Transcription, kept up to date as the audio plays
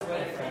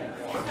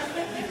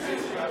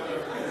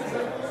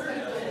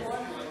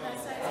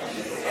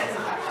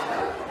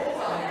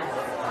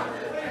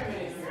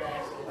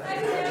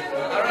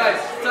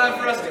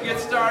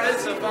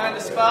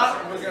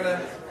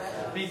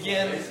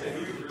begin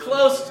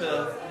close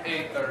to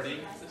 8:30,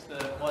 just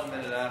 1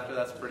 minute after.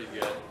 That's pretty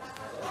good.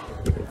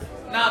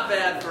 Not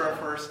bad for a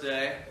first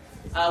day.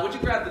 Would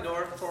you grab the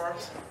door for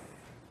us?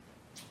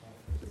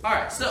 All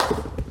right, so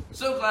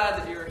glad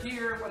that you're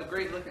here. What a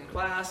great looking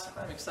class.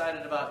 I'm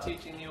excited about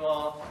teaching you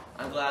all.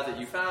 I'm glad that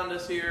you found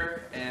us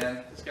here, and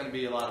it's going to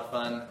be a lot of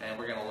fun, and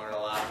we're going to learn a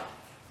lot.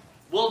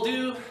 We'll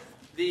do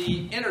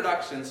the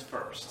introductions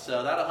first,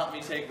 so that'll help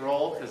me take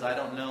roll because I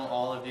don't know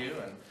all of you,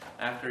 and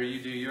after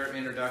you do your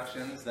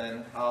introductions,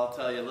 then I'll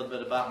tell you a little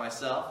bit about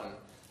myself, and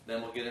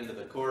then we'll get into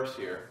the course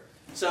here.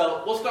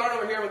 So we'll start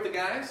over here with the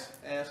guys,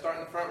 and start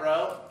in the front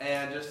row,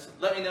 and just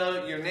let me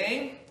know your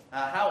name,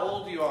 how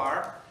old you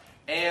are,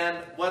 and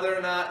whether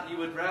or not you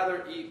would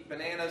rather eat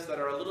bananas that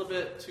are a little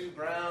bit too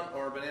brown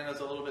or bananas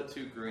a little bit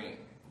too green.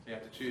 So you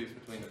have to choose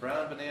between the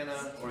brown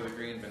banana or the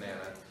green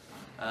banana.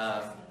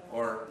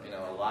 Or,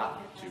 a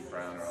lot too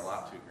brown or a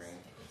lot too green.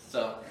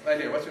 So, right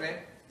here, what's your name?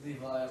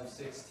 Levi, I'm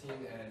 16,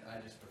 and I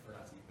just prefer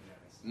not to eat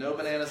bananas. No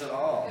bananas at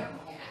all?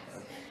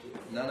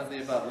 None of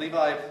the above.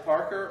 Levi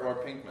Parker or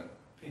Pinkman?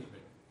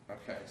 Pinkman.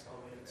 Okay.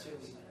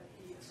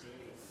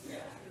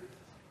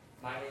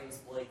 My name is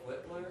Blake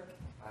Whitler.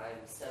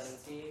 I'm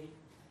 17,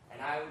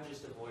 and I would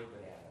just avoid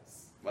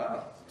bananas.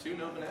 Wow, 2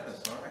 no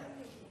bananas, all right.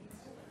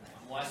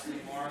 I'm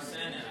Wesley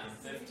Morrison, and I'm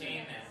 15,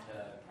 and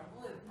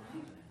probably brown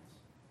bananas.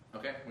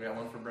 Okay, we got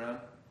one for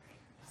brown.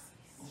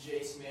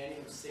 Jason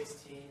Manning, I'm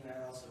 16, and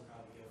I'd also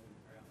probably go for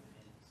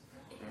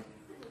the brown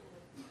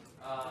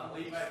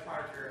bananas. Levi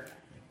Parker,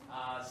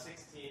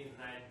 16,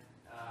 and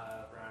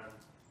brown.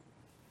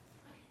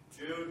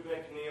 Jude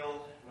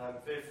McNeil, and I'm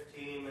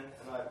 15,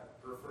 and I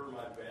prefer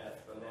my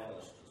bananas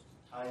just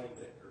a tiny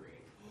bit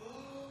green.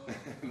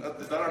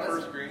 Is that our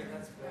first green?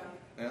 That's brown.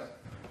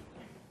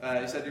 Yeah.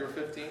 You said you were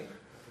 15?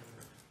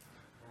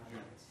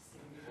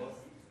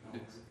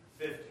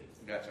 15.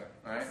 Gotcha.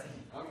 All right.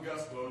 I'm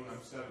Gus Bowden,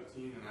 I'm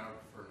 17, and I would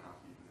prefer not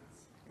to eat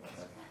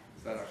bananas.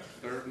 Is that our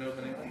third no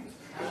banana? I'm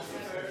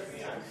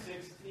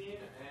 16,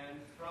 and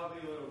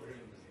probably a little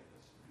green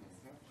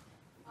bananas.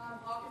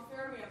 Hawkins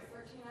Fairby, I'm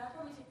 13. I'd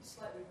probably take the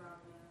slightly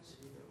brown bananas.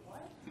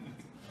 What?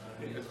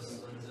 Nicholas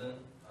Linton,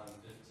 I'm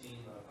 15, and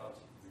I'll probably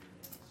take green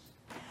bananas.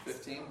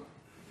 15?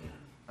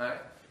 All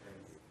right.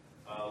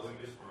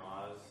 Lucas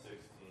Mraz, 16,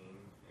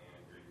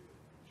 and green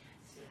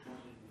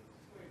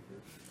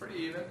bananas. Pretty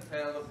even.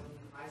 And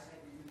I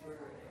said you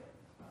were,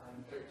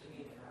 I'm 13,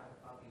 and I'd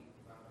probably eat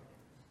the brown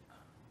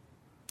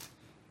bananas.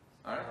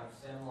 all right. I'm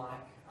Sam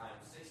Lack, I'm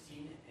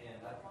 16, and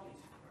I'd probably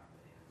take brown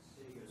bananas.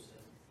 There you go,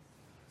 Sam.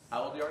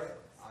 How old are you?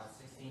 I'm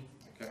 16.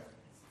 Okay.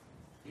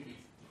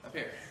 Up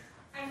here.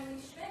 I'm Lee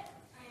Schmidt.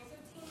 I'm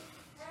 15.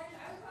 And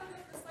I would probably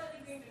go for the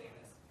slightly green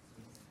bananas.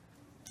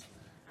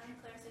 I'm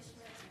Clarissa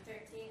Schmidt. I'm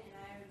 13, and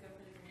I would go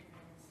for the green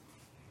bananas.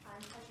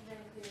 I'm Tasha Van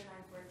Clear, and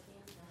I'm 14,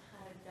 so I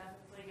would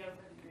definitely go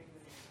for the green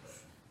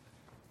bananas.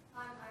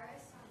 I'm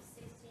Iris, I'm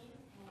 16,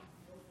 and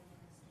no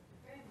bananas, thank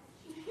you very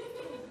much.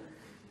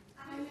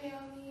 I'm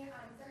Naomi.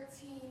 I'm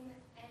 13.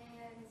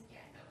 And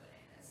yeah, no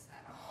bananas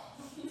at all.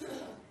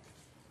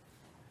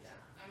 Yeah,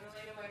 I'm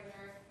Elena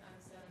Wagner. I'm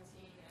 17,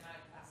 and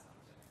I'd pass on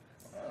to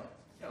bananas. Oh,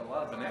 got a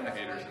lot of banana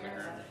haters in the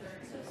group. Not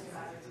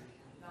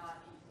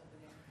eat the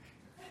banana.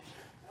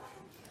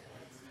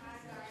 Hi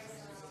guys,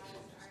 I'm 14.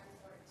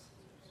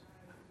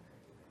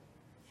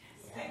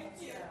 Thank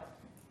you.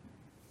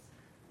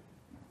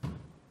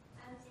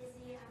 I'm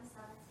Izzy, I'm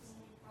 17,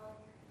 and follow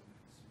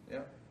your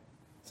Yeah.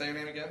 Say your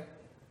name again.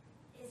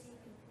 Izzy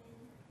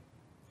Pinkman.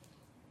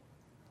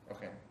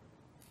 Okay.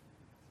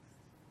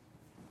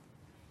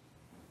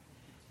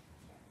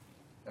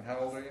 And how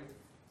old are you?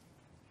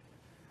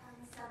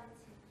 I'm 17.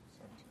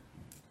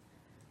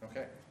 17.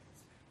 Okay.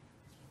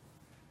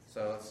 So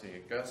let's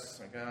see.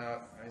 Gus, I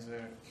got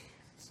Isaac.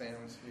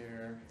 Sam's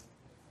here.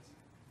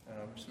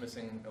 I'm just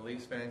missing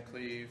Elise Van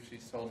Cleve.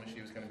 She's told me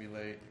she was going to be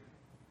late.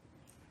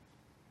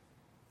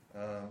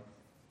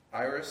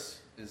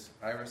 Iris, is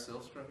Iris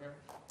Silstra here?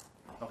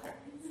 Okay.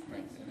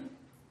 Right.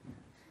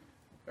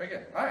 Very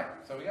good. All right.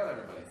 So we got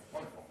everybody.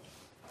 Wonderful.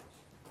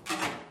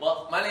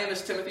 Well, my name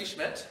is Timothy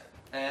Schmidt,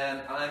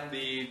 and I'm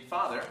the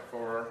father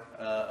for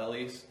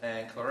Elise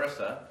and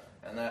Clarissa,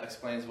 and that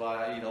explains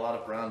why I eat a lot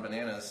of brown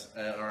bananas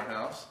at our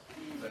house.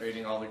 They're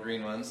eating all the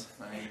green ones.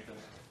 I eat the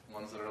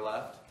ones that are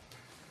left.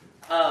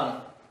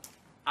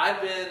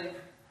 I've been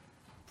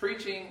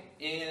preaching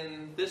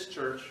in this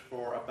church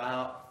for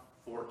about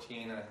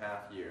 14 and a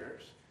half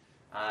years.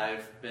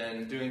 I've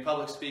been doing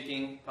public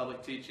speaking,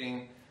 public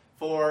teaching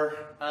for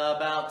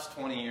about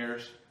 20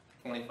 years,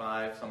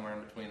 25, somewhere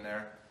in between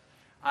there.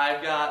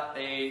 I've got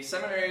a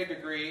seminary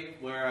degree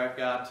where I've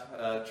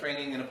got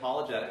training in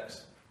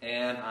apologetics,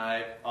 and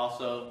I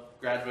also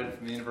graduated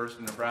from the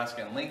University of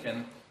Nebraska in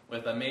Lincoln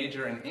with a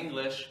major in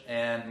English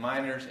and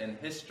minors in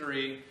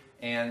history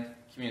and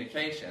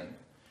communication.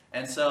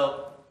 And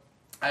so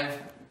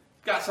I've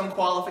got some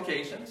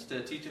qualifications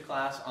to teach a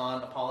class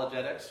on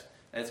apologetics.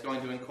 It's going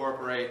to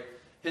incorporate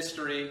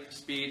history,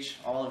 speech,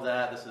 all of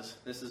that. This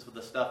is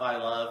the stuff I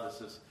love.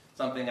 This is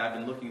something I've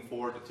been looking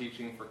forward to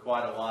teaching for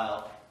quite a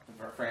while.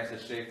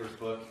 Francis Schaeffer's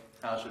book,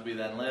 How Should We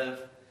Then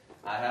Live?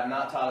 I have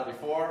not taught it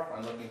before.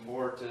 I'm looking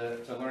forward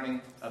to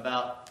learning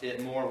about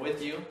it more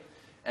with you.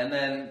 And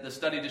then the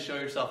Study to Show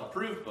Yourself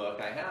Approved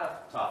book I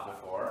have taught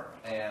before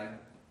and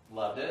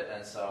loved it,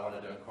 and so I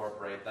wanted to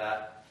incorporate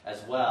that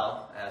as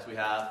well, as we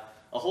have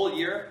a whole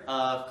year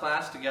of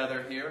class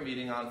together here,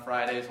 meeting on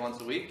Fridays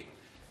once a week.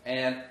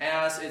 And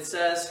as it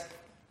says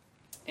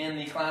in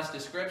the class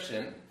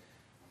description,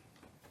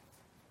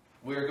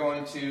 we're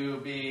going to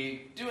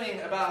be doing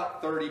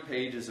about 30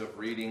 pages of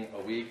reading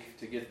a week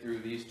to get through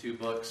these two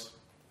books,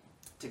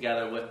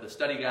 together with the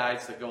study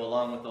guides that go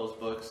along with those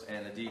books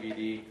and the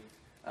DVD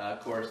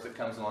course that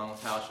comes along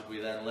with How Should We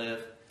Then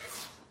Live.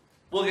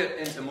 We'll get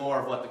into more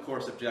of what the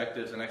course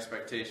objectives and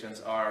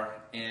expectations are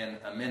in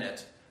a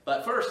minute.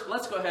 But first,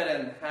 let's go ahead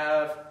and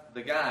have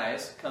the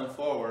guys come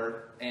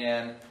forward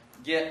and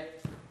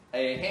get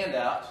a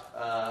handout.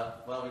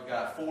 Well, we've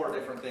got 4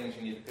 different things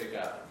you need to pick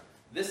out.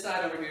 This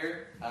side over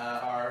here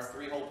are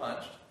 3-hole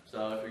punched.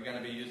 So if you're going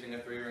to be using a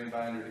 3-ring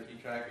binder to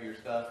keep track of your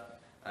stuff,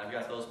 I've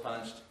got those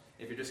punched.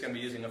 If you're just going to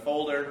be using a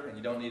folder and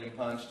you don't need them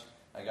punched,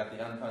 I got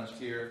the unpunched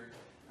here.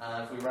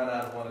 If we run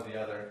out of one of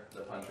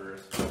the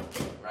punchers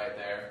right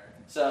there.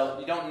 So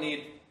you don't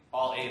need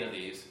all 8 of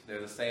these.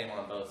 They're the same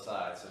on both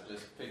sides. So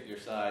just pick your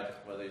side,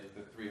 whether it's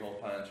the 3-hole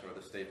punch or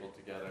the stapled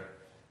together.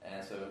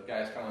 And so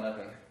guys coming up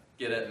and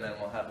get it, and then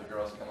we'll have the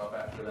girls come up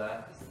after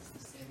that. Is this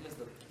the same as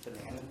the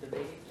banana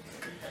debate?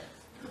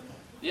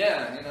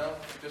 Yeah, you know,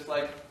 just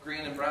like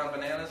green and brown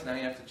bananas, now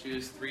you have to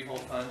choose 3-hole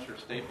punch or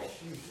staple.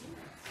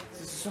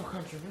 This is so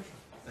controversial.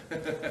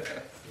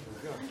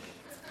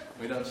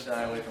 We don't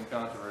shy away from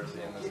controversy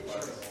in this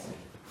class.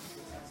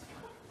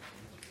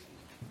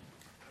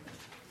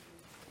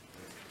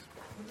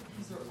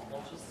 These are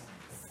all just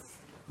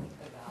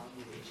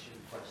evaluation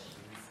questions.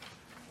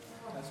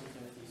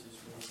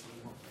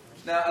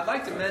 Now, I'd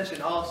like to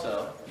mention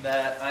also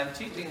that I'm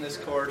teaching this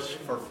course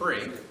for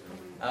free,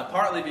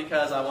 partly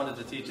because I wanted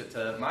to teach it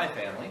to my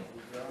family,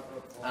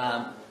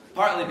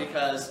 partly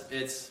because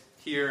it's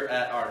here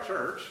at our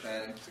church,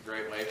 and it's a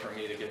great way for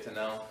me to get to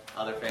know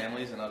other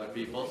families and other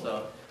people,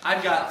 so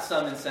I've got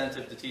some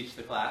incentive to teach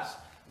the class.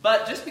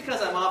 But just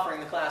because I'm offering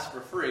the class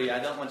for free, I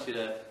don't want you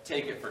to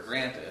take it for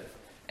granted.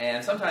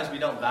 And sometimes we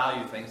don't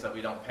value things that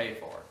we don't pay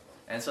for.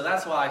 And so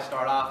that's why I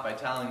start off by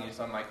telling you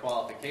some of my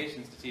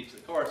qualifications to teach the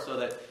course, so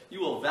that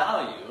you will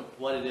value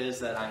what it is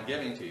that I'm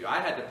giving to you. I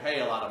had to pay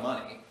a lot of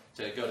money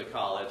to go to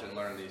college and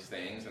learn these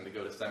things, and to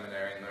go to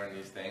seminary and learn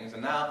these things.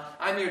 And now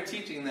I'm here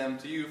teaching them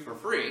to you for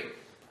free.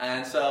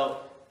 And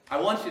so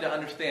I want you to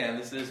understand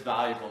this is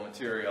valuable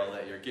material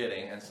that you're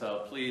getting. And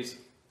so please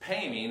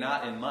pay me,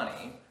 not in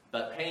money,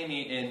 but pay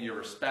me in your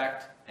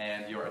respect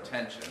and your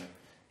attention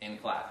in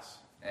class.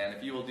 And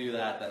if you will do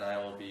that, then I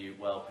will be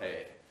well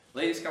paid.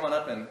 Ladies, come on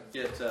up and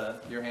get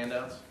your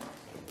handouts.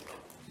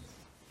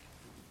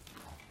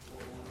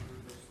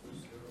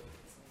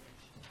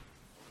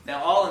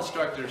 Now, all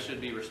instructors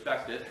should be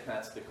respected.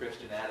 That's the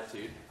Christian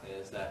attitude,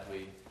 is that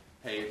we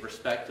pay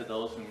respect to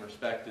those whom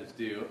respect is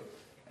due.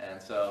 And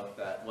so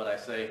that what I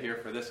say here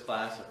for this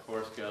class, of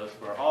course, goes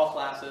for all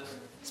classes,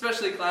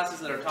 especially classes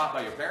that are taught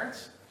by your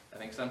parents. I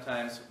think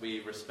sometimes we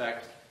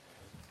respect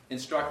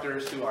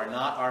instructors who are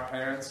not our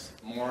parents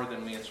more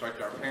than we instruct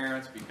our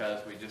parents,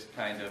 because we just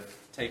kind of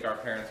take our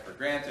parents for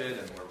granted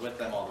and we're with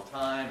them all the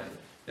time. And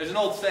there's an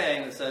old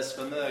saying that says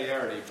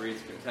familiarity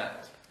breeds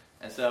contempt.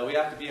 And so we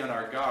have to be on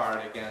our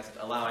guard against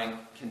allowing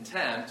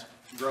contempt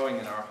growing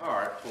in our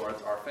heart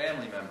towards our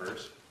family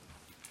members,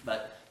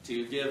 but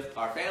to give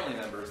our family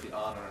members the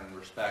honor and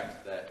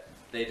respect that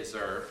they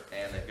deserve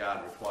and that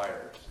God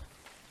requires.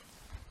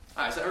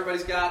 All right, so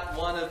everybody's got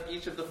one of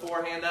each of the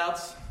 4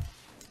 handouts?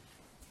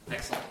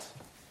 Excellent.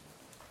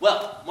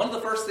 Well, one of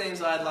the first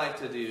things I'd like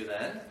to do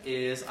then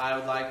is I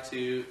would like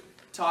to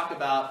talk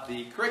about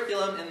the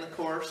curriculum in the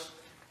course,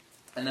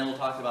 and then we'll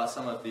talk about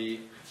some of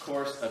the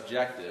course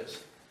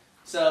objectives.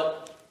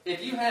 So,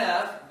 if you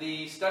have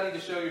the Study to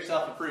Show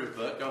Yourself Approved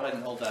book, go ahead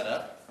and hold that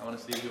up. I want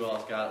to see who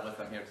else got it with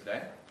them here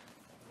today.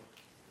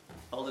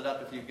 Hold it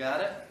up if you've got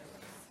it.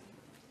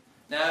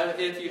 Now,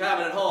 if you have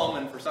it at home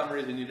and for some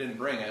reason you didn't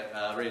bring it,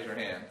 raise your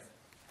hand.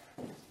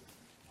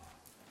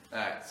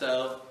 Alright,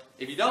 so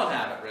if you don't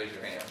have it, raise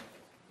your hand.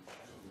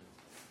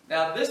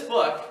 Now, this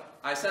book,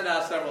 I sent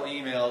out several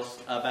emails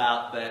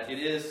about that it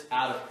is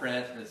out of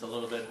print and it's a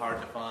little bit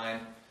hard to find,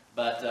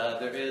 but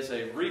there is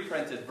a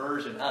reprinted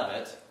version of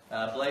it.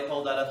 Blake,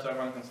 hold that up so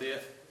everyone can see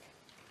it.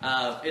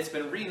 It's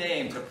been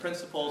renamed to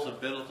Principles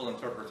of Biblical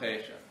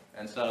Interpretation.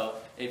 And so,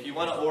 if you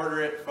want to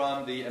order it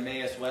from the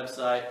Emmaus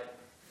website,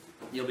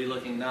 you'll be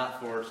looking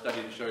not for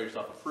Study to Show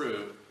Yourself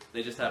Approved.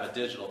 They just have a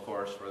digital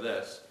course for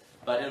this.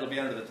 But it'll be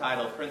under the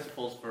title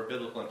Principles for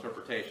Biblical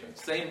Interpretation.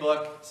 Same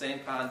book, same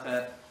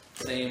content,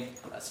 same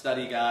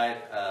study guide,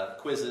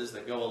 quizzes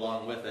that go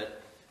along with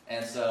it.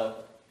 And so,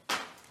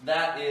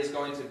 that is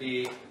going to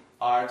be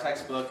our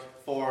textbook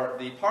for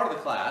the part of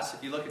the class.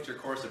 If you look at your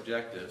course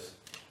objectives,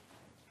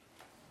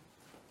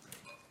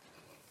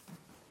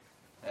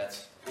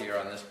 that's here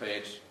on this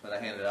page that I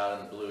handed out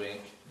in the blue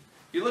ink.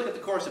 if you look at the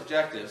course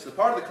objectives, the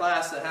part of the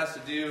class that has to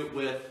do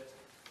with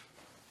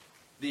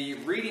the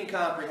reading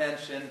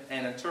comprehension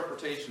and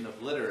interpretation of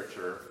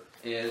literature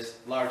is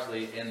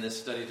largely in this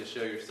Study to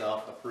Show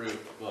Yourself Approved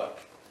book.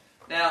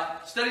 Now,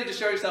 Study to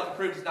Show Yourself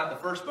Approved is not the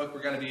first book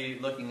we're going to be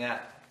looking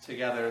at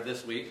together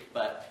this week,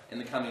 but in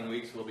the coming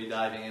weeks we'll be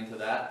diving into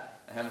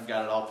that. I haven't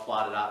got it all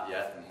plotted out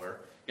yet, and we're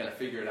going to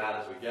figure it out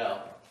as we go.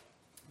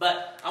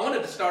 But I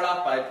wanted to start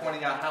off by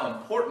pointing out how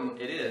important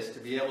it is to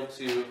be able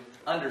to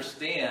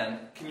understand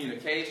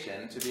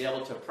communication, to be able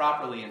to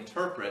properly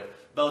interpret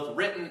both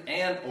written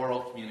and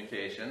oral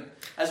communication,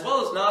 as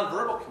well as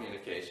nonverbal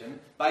communication,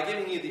 by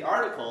giving you the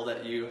article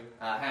that you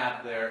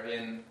have there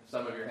in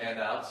some of your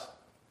handouts.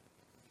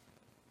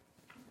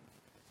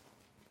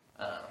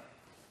 This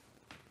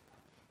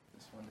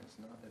one is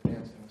not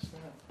advancing the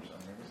slide for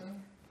some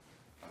reason.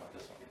 How about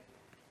this one?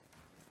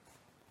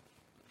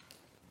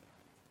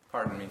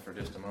 Pardon me for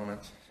just a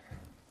moment.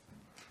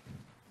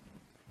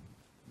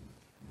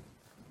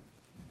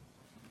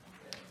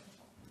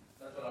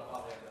 That's what I'll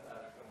probably end up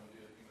having someone do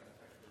if you guys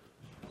actually.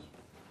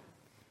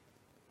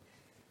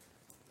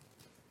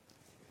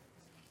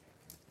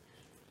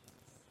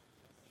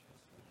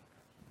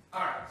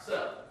 Alright, so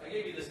I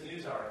gave you this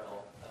news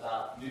article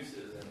about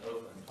nooses in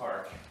Oakland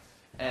Park.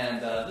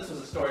 And this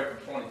was a story from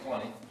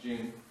 2020,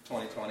 June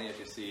 2020, as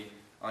you see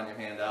on your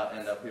handout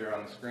and up here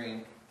on the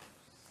screen.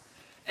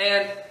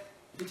 And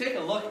if you take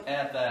a look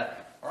at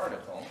that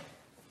article,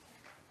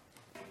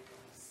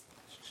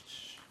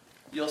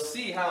 you'll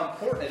see how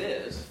important it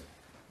is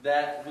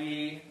that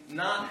we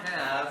not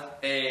have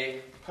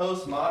a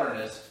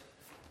postmodernist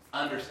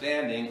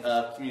understanding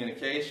of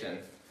communication.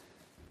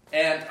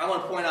 And I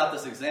want to point out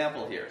this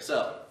example here.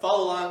 So,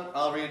 follow along.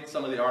 I'll read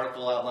some of the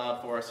article out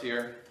loud for us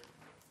here,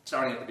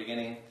 starting at the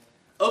beginning.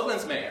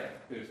 Oakland's mayor,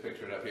 who's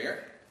pictured up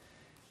here,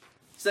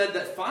 said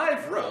that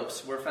 5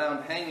 ropes were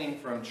found hanging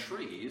from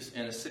trees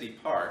in a city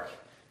park.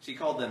 She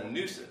called them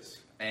nooses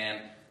and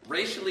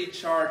racially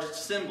charged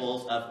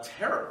symbols of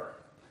terror.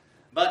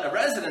 But a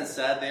resident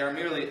said they are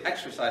merely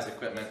exercise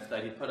equipment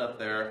that he put up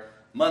there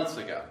months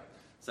ago.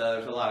 So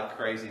there's a lot of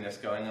craziness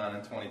going on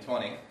in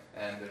 2020,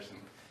 and there's some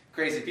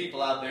crazy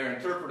people out there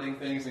interpreting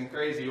things in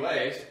crazy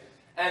ways.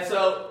 And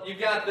so you've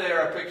got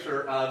there a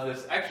picture of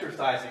this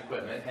exercise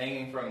equipment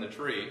hanging from the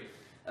tree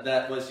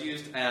that was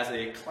used as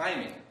a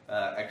climbing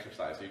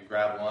exercise. You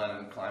grab one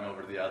and climb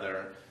over to the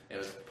other. It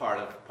was part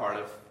of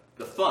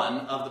the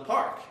fun of the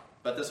park.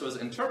 But this was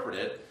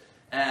interpreted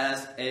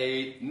as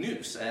a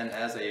noose and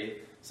as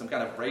some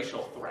kind of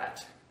racial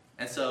threat.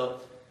 And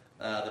so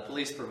the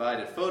police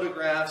provided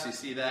photographs. You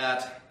see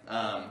that.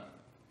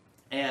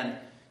 And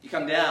you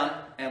come down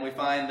and we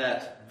find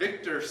that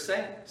Victor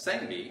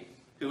Sengby,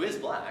 who is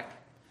black,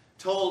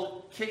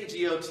 told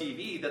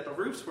KGO-TV that the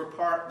ropes were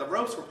part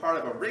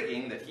of a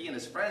rigging that he and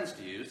his friends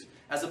used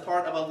as a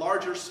part of a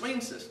larger swing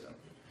system.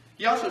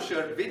 He also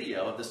showed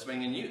video of the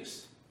swing in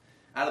use.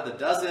 Out of the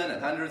dozen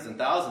and hundreds and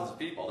thousands of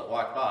people that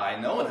walked by,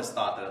 no one has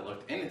thought that it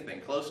looked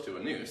anything close to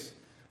a noose.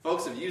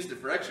 Folks have used it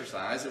for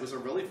exercise. It was a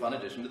really fun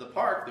addition to the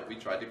park that we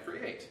tried to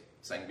create,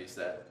 Sengby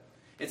said.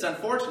 It's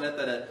unfortunate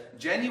that a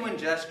genuine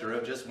gesture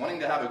of just wanting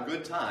to have a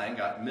good time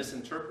got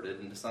misinterpreted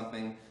into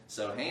something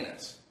so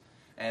heinous.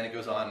 And it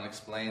goes on and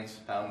explains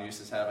how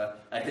nooses have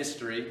a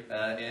history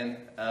in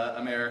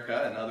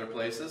America and other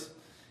places.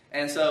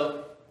 And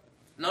so,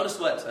 notice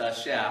what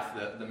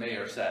Schaaf, the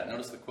mayor, said.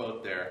 Notice the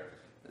quote there.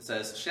 It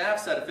says, Schaaf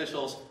said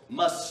officials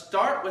must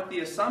start with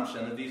the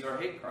assumption that these are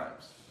hate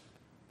crimes.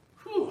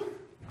 Whew.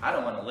 I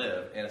don't want to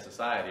live in a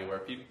society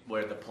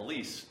where the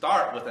police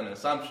start with an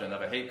assumption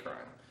of a hate crime.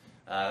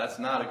 That's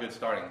not a good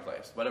starting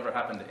place. Whatever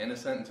happened to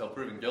innocent until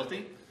proven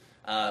guilty?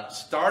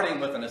 Starting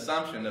with an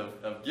assumption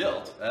of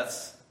guilt,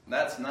 that's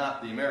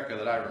not the America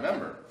that I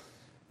remember.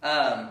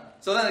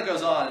 So then it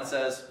goes on and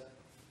says,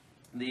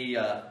 the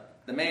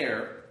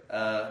mayor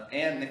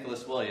and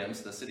Nicholas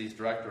Williams, the city's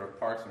director of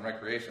Parks and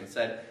Recreation,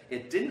 said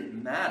it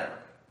didn't matter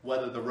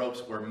whether the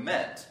ropes were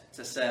meant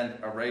to send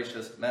a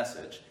racist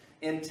message.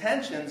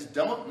 Intentions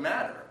don't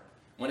matter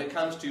when it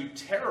comes to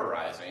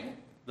terrorizing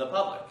the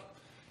public.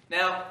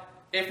 Now,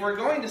 if we're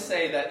going to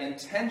say that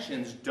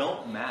intentions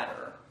don't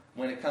matter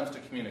when it comes to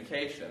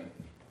communication,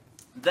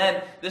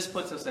 then this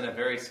puts us in a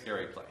very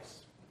scary place.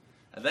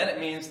 And then it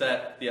means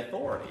that the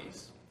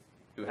authorities,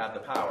 who have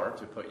the power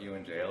to put you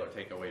in jail or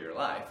take away your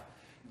life,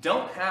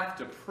 don't have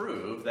to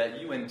prove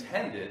that you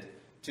intended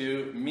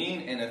to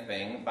mean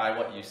anything by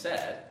what you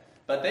said,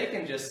 but they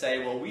can just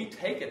say, well, we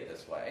take it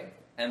this way,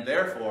 and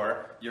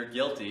therefore you're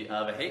guilty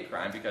of a hate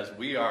crime because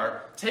we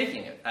are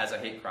taking it as a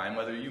hate crime,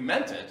 whether you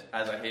meant it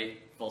as a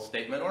hateful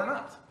statement or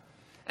not.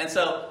 And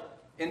so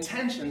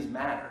intentions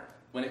matter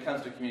when it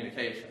comes to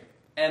communication.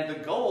 And the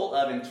goal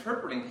of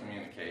interpreting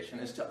communication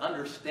is to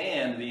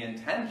understand the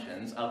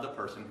intentions of the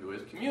person who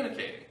is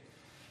communicating.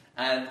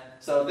 And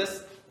so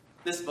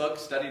this book,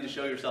 Study to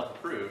Show Yourself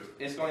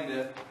Approved, is going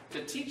to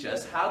teach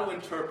us how to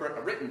interpret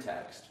a written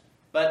text.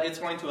 But it's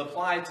going to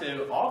apply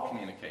to all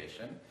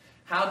communication,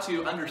 how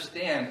to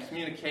understand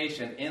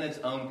communication in its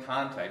own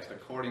context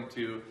according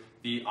to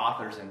the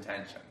author's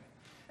intention.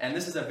 And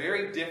this is a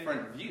very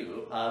different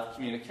view of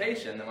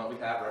communication than what we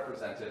have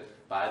represented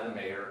by the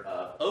mayor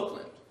of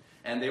Oakland.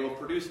 And they will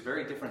produce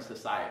very different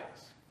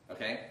societies,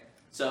 okay?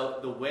 So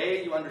the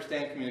way you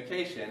understand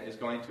communication is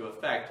going to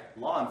affect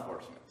law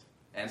enforcement,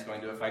 and it's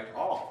going to affect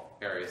all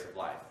areas of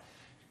life.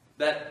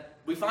 That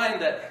we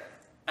find that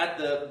at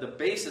the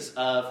basis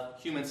of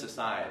human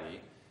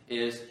society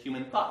is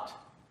human thought.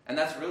 And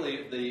that's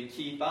really the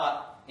key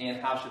thought in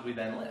how should we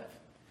then live,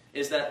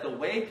 is that the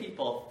way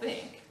people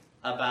think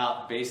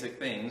about basic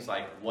things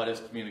like what is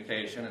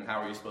communication and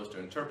how are you supposed to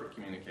interpret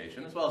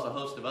communication, as well as a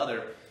host of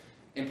other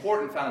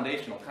important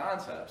foundational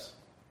concepts,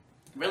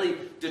 really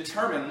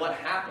determine what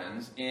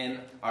happens in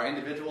our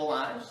individual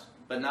lives,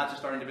 but not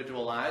just our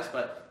individual lives,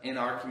 but in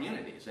our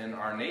communities, in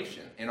our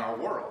nation, in our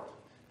world.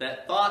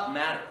 That thought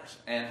matters,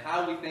 and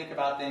how we think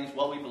about things,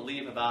 what we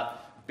believe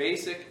about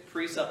basic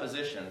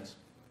presuppositions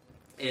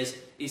is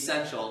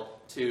essential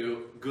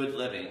to good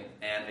living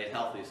and a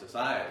healthy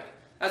society.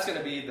 That's going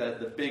to be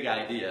the big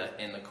idea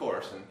in the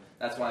course, and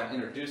that's why I'm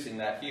introducing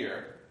that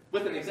here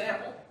with an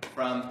example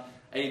from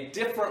a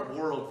different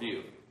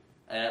worldview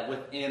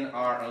within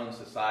our own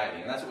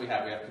society. And that's what we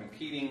have. We have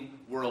competing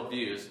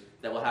worldviews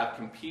that will have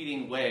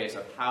competing ways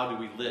of how do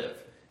we live.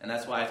 And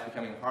that's why it's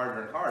becoming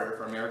harder and harder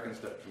for Americans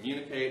to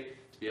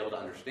communicate, to be able to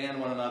understand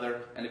one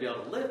another, and to be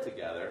able to live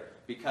together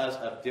because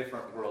of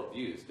different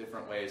worldviews,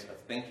 different ways of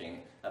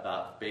thinking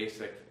about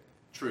basic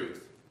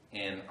truth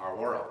in our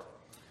world.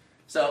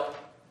 So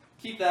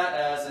keep that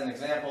as an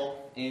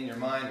example in your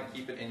mind and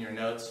keep it in your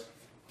notes.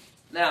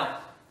 Now,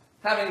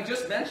 having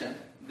just mentioned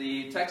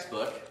the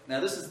textbook, now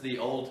this is the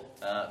old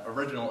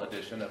original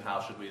edition of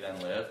How Should We Then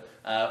Live.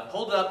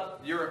 Hold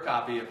up your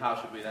copy of How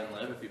Should We Then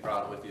Live if you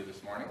brought it with you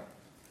this morning.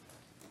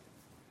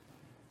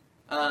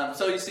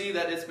 So you see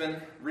that it's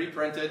been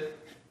reprinted.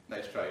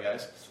 Nice try,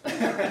 guys.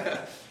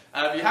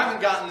 If you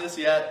haven't gotten this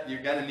yet,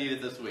 you're going to need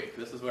it this week.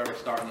 This is where we're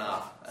starting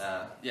off.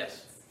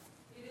 Yes?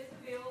 It is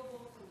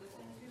available to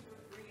listen to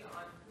for free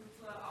on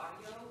Hoopla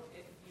Audio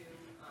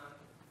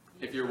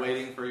if you're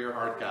waiting for your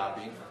hard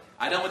copy.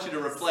 I don't want you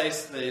to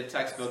replace the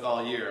textbook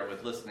all year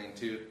with listening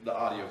to the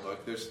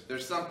audiobook.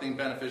 There's something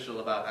beneficial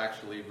about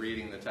actually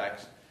reading the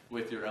text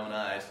with your own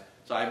eyes.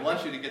 So I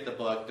want you to get the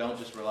book. Don't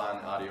just rely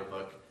on the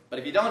audiobook. But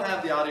if you don't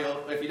have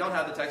if you don't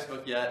have the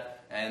textbook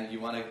yet, and you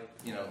want to,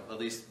 at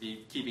least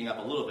be keeping up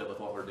a little bit with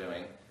what we're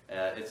doing,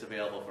 it's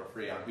available for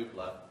free on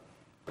Hoopla.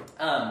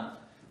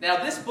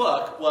 Now, this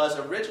book was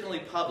originally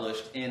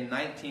published in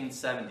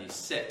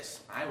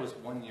 1976. I was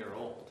 1 year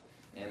old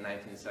in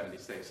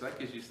 1976, so that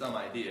gives you some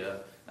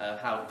idea of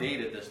how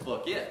dated this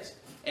book is.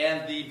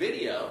 And the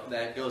video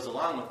that goes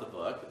along with the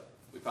book,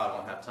 we probably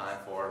won't have time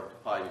for, it'll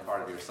probably be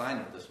part of your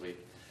assignment this week,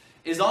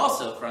 is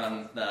also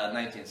from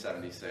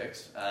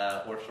 1976,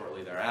 or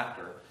shortly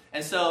thereafter.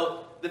 And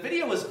so the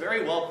video was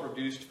very well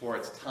produced for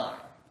its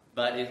time,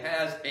 but it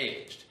has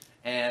aged.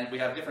 And we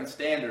have different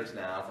standards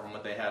now from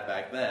what they had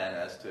back then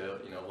as to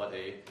what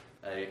a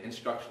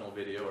instructional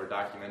video or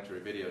documentary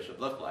video should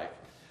look like.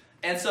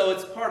 And so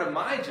it's part of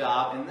my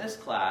job in this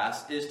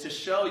class is to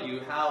show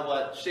you how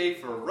what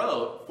Schaeffer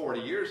wrote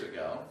 40 years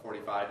ago,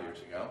 45 years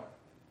ago,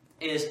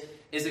 is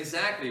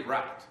exactly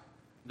right.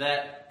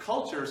 That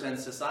cultures and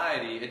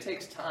society, it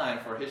takes time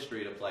for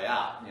history to play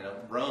out.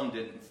 Rome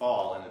didn't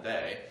fall in a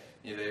day.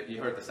 You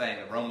heard the saying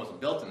that Rome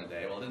wasn't built in a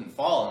day. Well, it didn't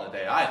fall in a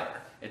day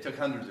either. It took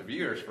hundreds of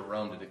years for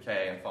Rome to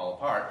decay and fall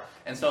apart.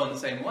 And so in the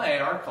same way,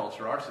 our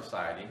culture, our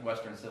society,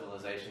 Western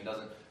civilization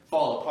doesn't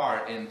fall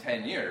apart in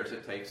 10 years.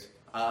 It takes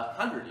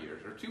 100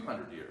 years or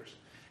 200 years.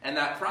 And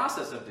that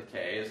process of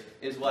decay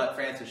is what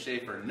Francis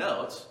Schaeffer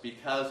notes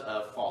because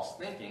of false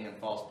thinking and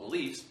false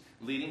beliefs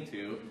leading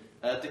to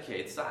a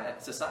decayed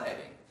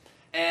society.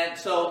 And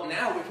so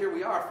now here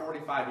we are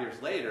 45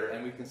 years later,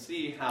 and we can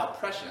see how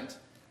prescient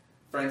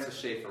Francis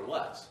Schaeffer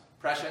was.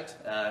 Prescient,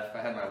 if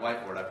I had my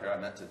whiteboard up here, I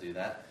meant to do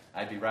that.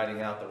 I'd be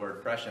writing out the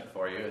word prescient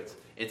for you.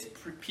 It's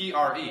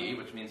P-R-E,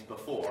 which means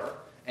before,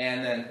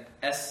 and then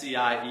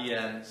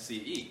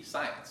S-C-I-E-N-C-E,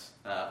 science.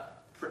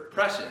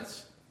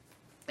 Prescience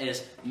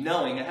is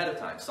knowing ahead of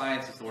time.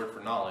 Science is the word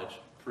for knowledge.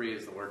 Pre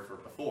is the word for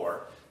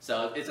before.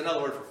 So it's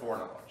another word for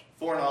foreknowledge.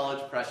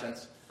 Foreknowledge,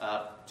 prescience,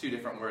 two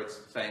different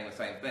words saying the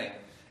same thing.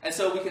 And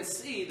so we can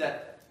see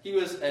that he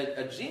was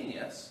a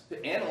genius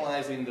to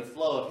analyzing the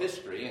flow of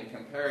history and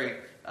comparing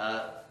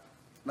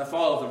the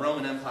fall of the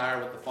Roman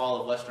Empire with the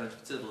fall of Western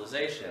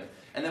civilization.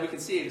 And then we can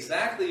see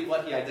exactly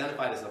what he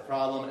identified as the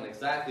problem and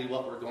exactly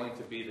what were going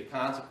to be the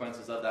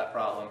consequences of that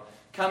problem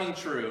coming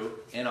true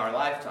in our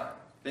lifetime.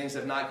 Things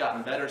have not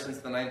gotten better since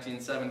the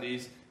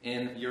 1970s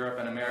in Europe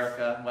and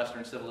America,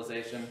 Western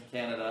civilization,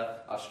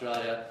 Canada,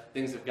 Australia.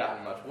 Things have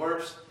gotten much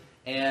worse.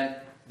 And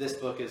this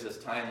book is as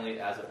timely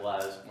as it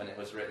was when it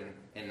was written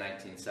in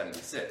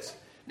 1976.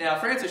 Now,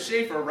 Francis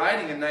Schaeffer,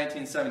 writing in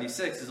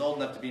 1976, is old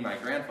enough to be my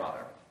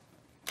grandfather.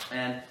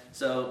 And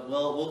so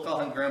we'll call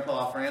him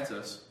Grandpa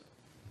Francis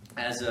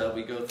as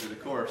we go through the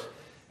course.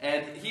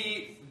 And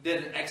he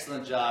did an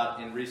excellent job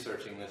in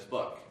researching this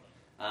book.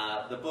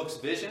 The book's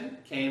vision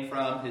came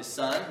from his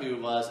son,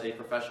 who was a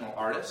professional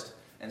artist.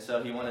 And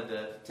so he wanted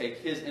to take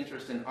his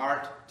interest in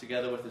art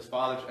together with his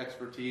father's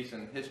expertise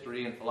in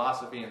history and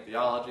philosophy and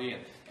theology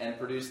and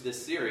produce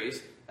this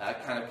series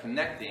kind of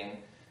connecting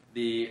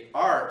the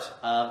art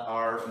of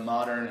our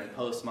modern and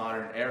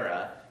postmodern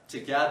era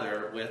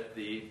together with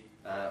the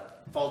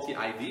faulty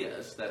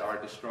ideas that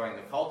are destroying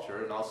the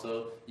culture, and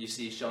also you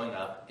see showing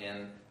up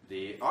in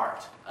the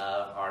art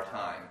of our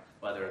time,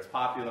 whether it's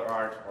popular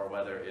art or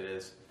whether it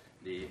is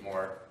the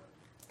more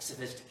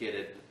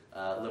sophisticated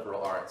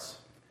liberal arts.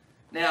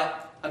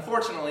 Now,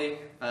 unfortunately,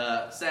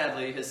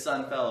 sadly, his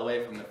son fell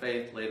away from the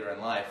faith later in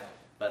life,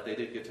 but they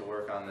did get to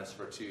work on this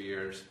for 2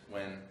 years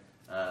when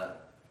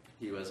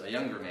he was a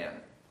younger man.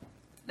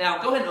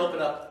 Now, go ahead and open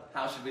up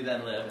How Should We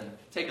Then Live and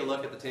take a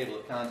look at the table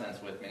of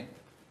contents with me.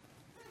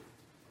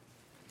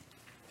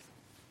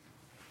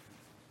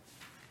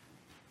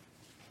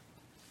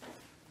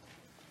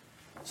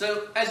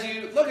 So, as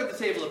you look at the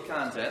table of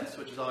contents,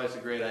 which is always a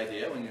great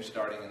idea when you're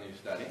starting a new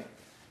study,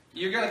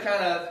 you're going to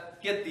kind of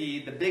get the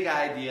big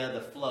idea, the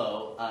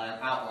flow,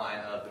 and outline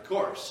of the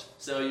course.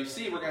 So you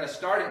see we're going to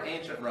start in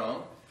ancient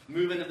Rome,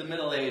 move into the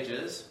Middle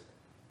Ages,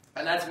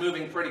 and that's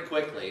moving pretty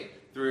quickly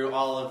through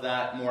all of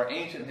that more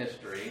ancient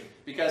history,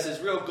 because his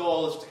real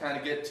goal is to kind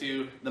of get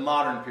to the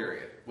modern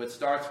period, which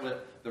starts with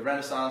the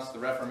Renaissance, the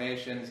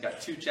Reformation. He's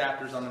got 2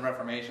 chapters on the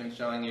Reformation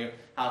showing you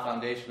how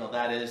foundational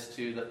that is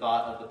to the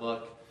thought of the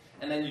book.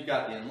 And then you've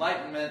got the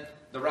Enlightenment,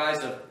 the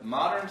rise of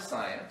modern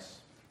science,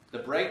 the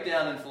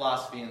breakdown in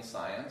philosophy and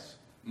science,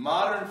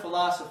 modern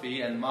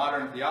philosophy and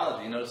modern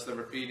theology. Notice the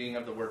repeating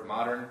of the word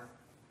modern.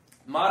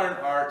 Modern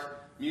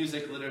art,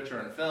 music, literature,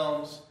 and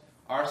films,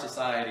 our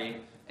society,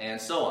 and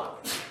so on.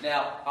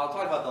 Now, I'll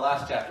talk about the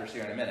last chapters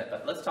here in a minute,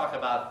 but let's talk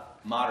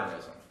about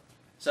modernism.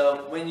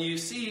 So when you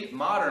see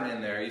modern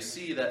in there, you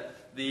see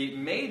that the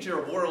major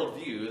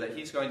worldview that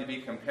he's going to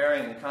be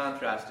comparing and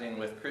contrasting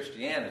with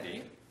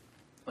Christianity,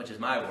 which is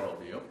my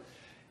worldview,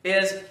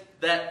 is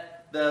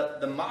that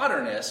the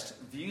modernist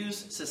views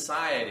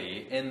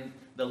society in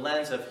the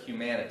lens of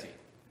humanity.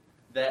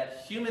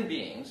 That human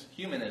beings,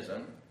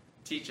 humanism,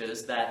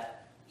 teaches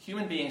that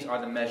human beings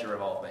are the measure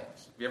of all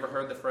things. Have you ever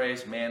heard the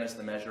phrase, man is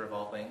the measure of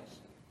all things?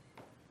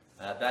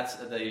 That's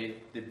the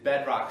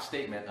bedrock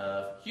statement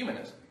of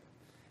humanism.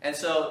 And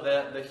so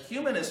the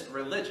humanist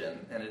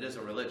religion, and it is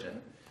a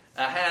religion,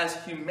 has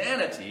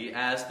humanity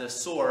as the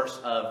source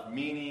of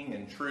meaning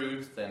and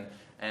truth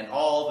and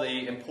all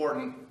the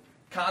important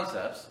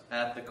concepts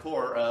at the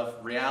core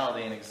of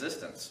reality and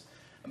existence.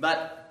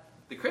 But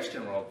the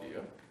Christian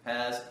worldview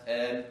has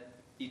an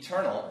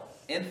eternal,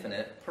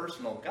 infinite,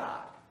 personal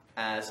God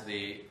as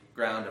the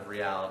ground of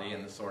reality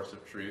and the source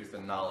of truth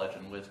and knowledge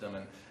and wisdom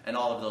and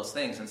all of those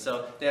things. And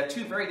so they have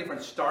 2 very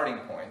different starting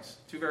points,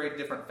 2 very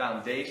different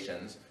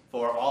foundations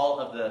for all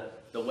of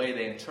the way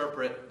they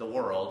interpret the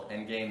world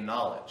and gain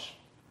knowledge.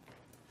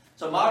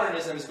 So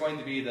modernism is going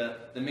to be the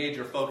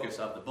major focus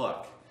of the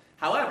book.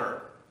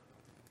 However,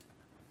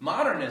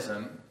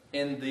 modernism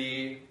in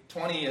the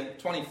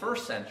 21st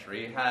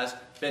century has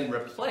been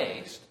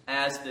replaced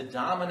as the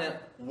dominant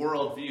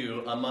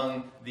worldview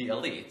among the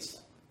elites.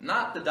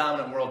 Not the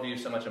dominant worldview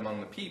so much among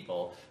the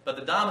people, but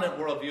the dominant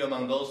worldview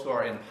among those who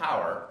are in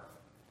power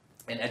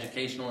in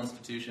educational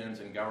institutions,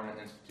 in government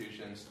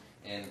institutions,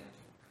 in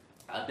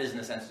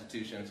business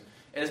institutions.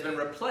 It has been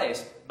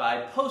replaced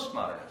by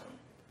postmodernism.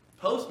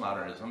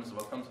 Postmodernism is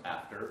what comes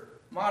after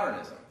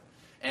modernism.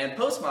 And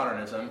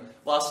postmodernism,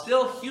 while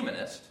still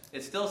humanist,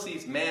 it still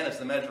sees man as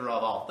the measure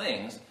of all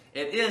things.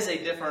 It is a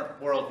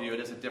different worldview, it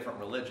is a different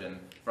religion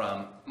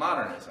from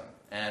modernism.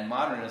 And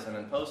modernism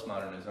and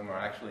postmodernism are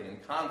actually in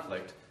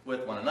conflict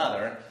with one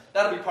another. And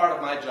that'll be part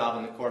of my job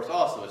in the course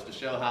also, is to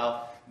show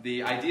how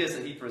the ideas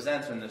that he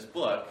presents in this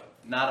book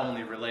not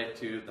only relate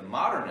to the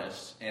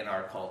modernists in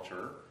our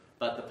culture,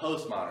 but the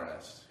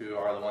postmodernists, who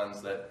are the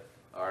ones that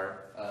are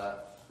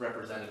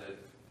represented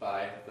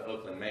by the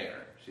Oakland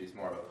mayor. She's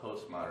more of a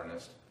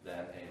postmodernist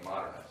than a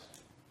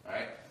modernist. All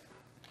right?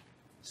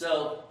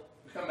 So,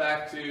 we come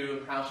back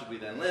to How Should We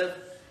Then Live?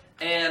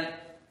 And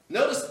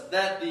notice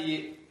that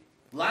the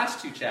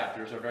last 2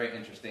 chapters are very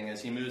interesting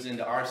as he moves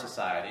into our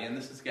society. And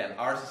this is, again,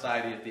 our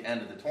society at the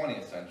end of the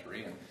 20th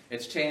century. And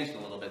it's changed a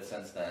little bit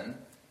since then.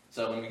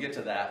 So when we get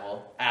to that,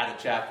 we'll add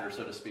a chapter,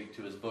 so to speak,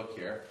 to his book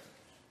here.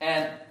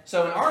 And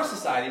so in our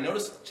society,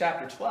 notice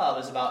chapter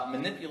 12 is about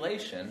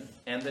manipulation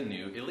and the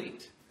new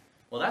elite.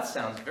 Well, that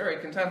sounds very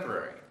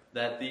contemporary,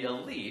 that the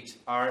elite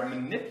are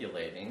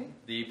manipulating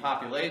the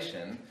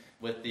population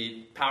with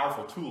the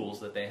powerful tools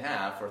that they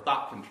have for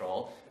thought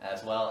control,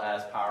 as well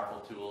as powerful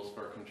tools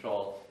for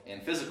control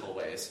in physical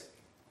ways.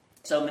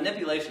 So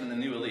manipulation and the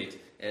new elite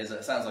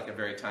sounds like a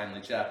very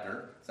timely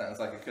chapter. Sounds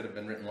like it could have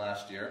been written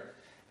last year.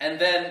 And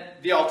then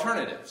the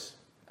alternatives.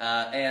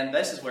 And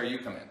this is where you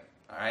come in.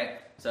 All right?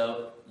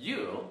 So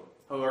you,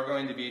 who are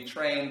going to be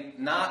trained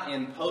not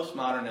in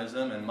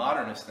postmodernism and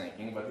modernist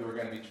thinking, but who are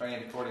going to be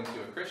trained according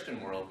to a Christian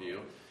worldview,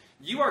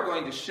 you are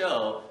going to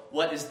show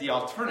what is the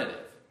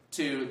alternative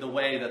to the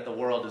way that the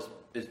world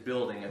is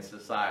building its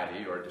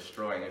society or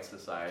destroying its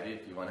society,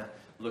 if you want to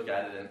look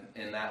at it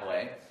in that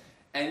way.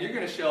 And you're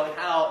going to show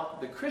how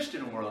the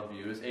Christian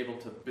worldview is able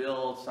to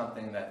build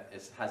something that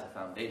has a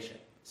foundation,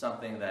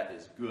 something that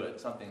is good,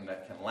 something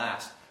that can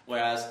last,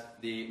 whereas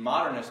the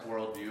modernist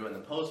worldview and the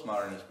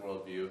postmodernist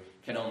worldview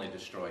can only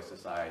destroy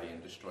society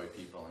and destroy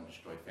people and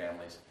destroy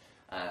families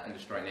and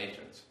destroy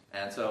nations.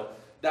 And so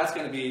that's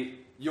going to be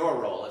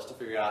your role, is to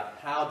figure out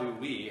how do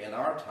we, in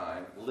our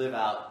time, live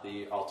out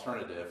the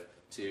alternative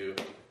to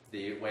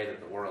the way that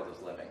the world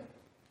is living.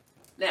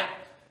 Now,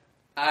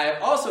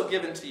 I've also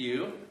given to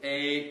you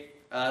a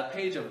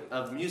page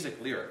of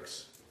music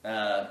lyrics.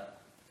 And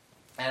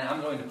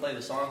I'm going to play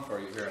the song for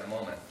you here in a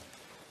moment.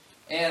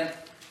 And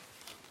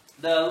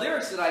the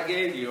lyrics that I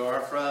gave you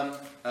are from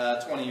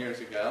 20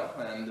 years ago,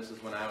 and this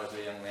is when I was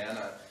a young man,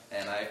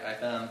 and I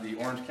found the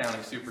Orange County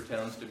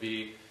Supertones to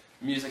be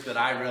music that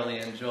I really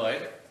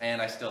enjoyed,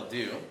 and I still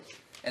do.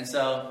 And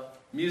so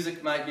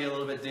music might be a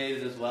little bit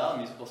dated as well,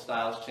 musical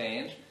styles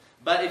change.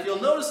 But if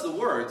you'll notice the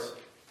words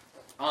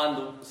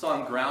on the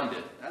song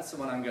Grounded, that's the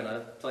one I'm going to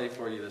play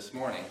for you this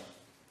morning.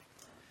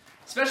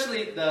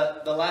 Especially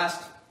the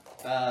last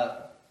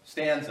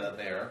stanza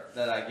there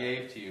that I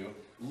gave to you.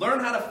 Learn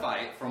how to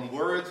fight from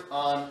words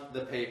on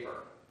the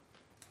paper.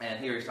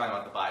 And here he's talking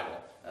about the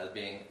Bible as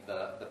being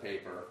the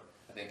paper.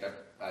 I think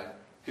I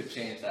could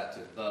change that to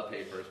the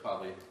paper is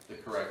probably the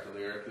correct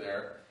lyric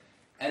there.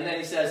 And then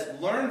he says,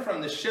 learn from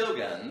the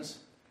Shoguns,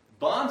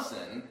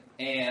 Bonson,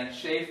 and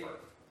Schaefer.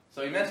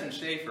 So he mentioned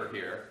Schaefer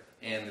here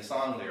in the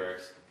song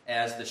lyrics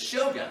as the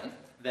Shogun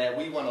that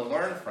we want to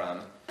learn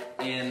from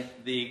in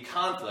the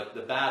conflict,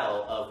 the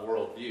battle of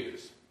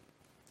worldviews.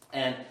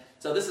 And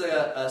so this is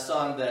a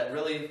song that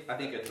really, I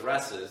think,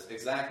 addresses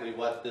exactly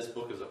what this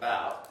book is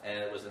about, and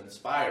it was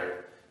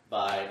inspired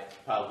by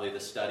probably the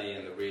study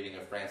and the reading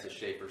of Francis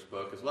Schaeffer's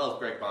book, as well as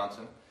Greg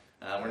Bonson.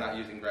 We're not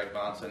using Greg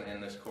Bonson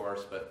in this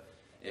course, but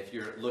if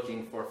you're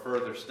looking for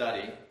further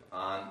study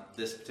on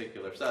this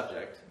particular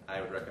subject,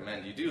 I would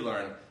recommend you do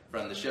learn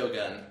from the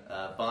Shogun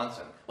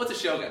Bonson. What's a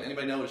Shogun?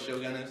 Anybody know what a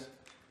Shogun is?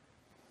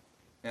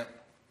 Yeah?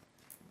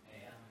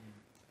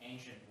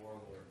 Ancient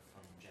warlord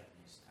from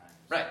Japanese times.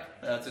 Right.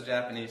 That's a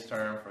Japanese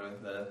term for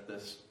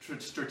the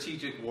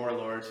strategic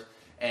warlords.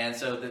 And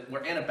so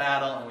we're in a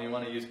battle and we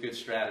want to use good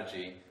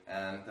strategy.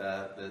 And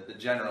the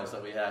generals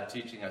that we have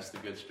teaching us the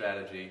good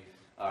strategy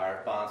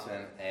are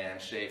Bonson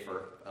and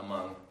Schaefer,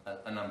 among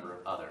a number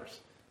of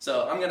others.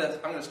 So I'm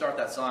gonna start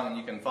that song, and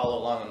you can follow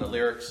along on the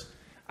lyrics.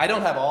 I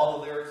don't have all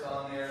the lyrics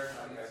on there.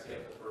 I think I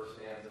skipped the first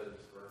stanza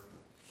just for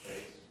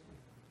space.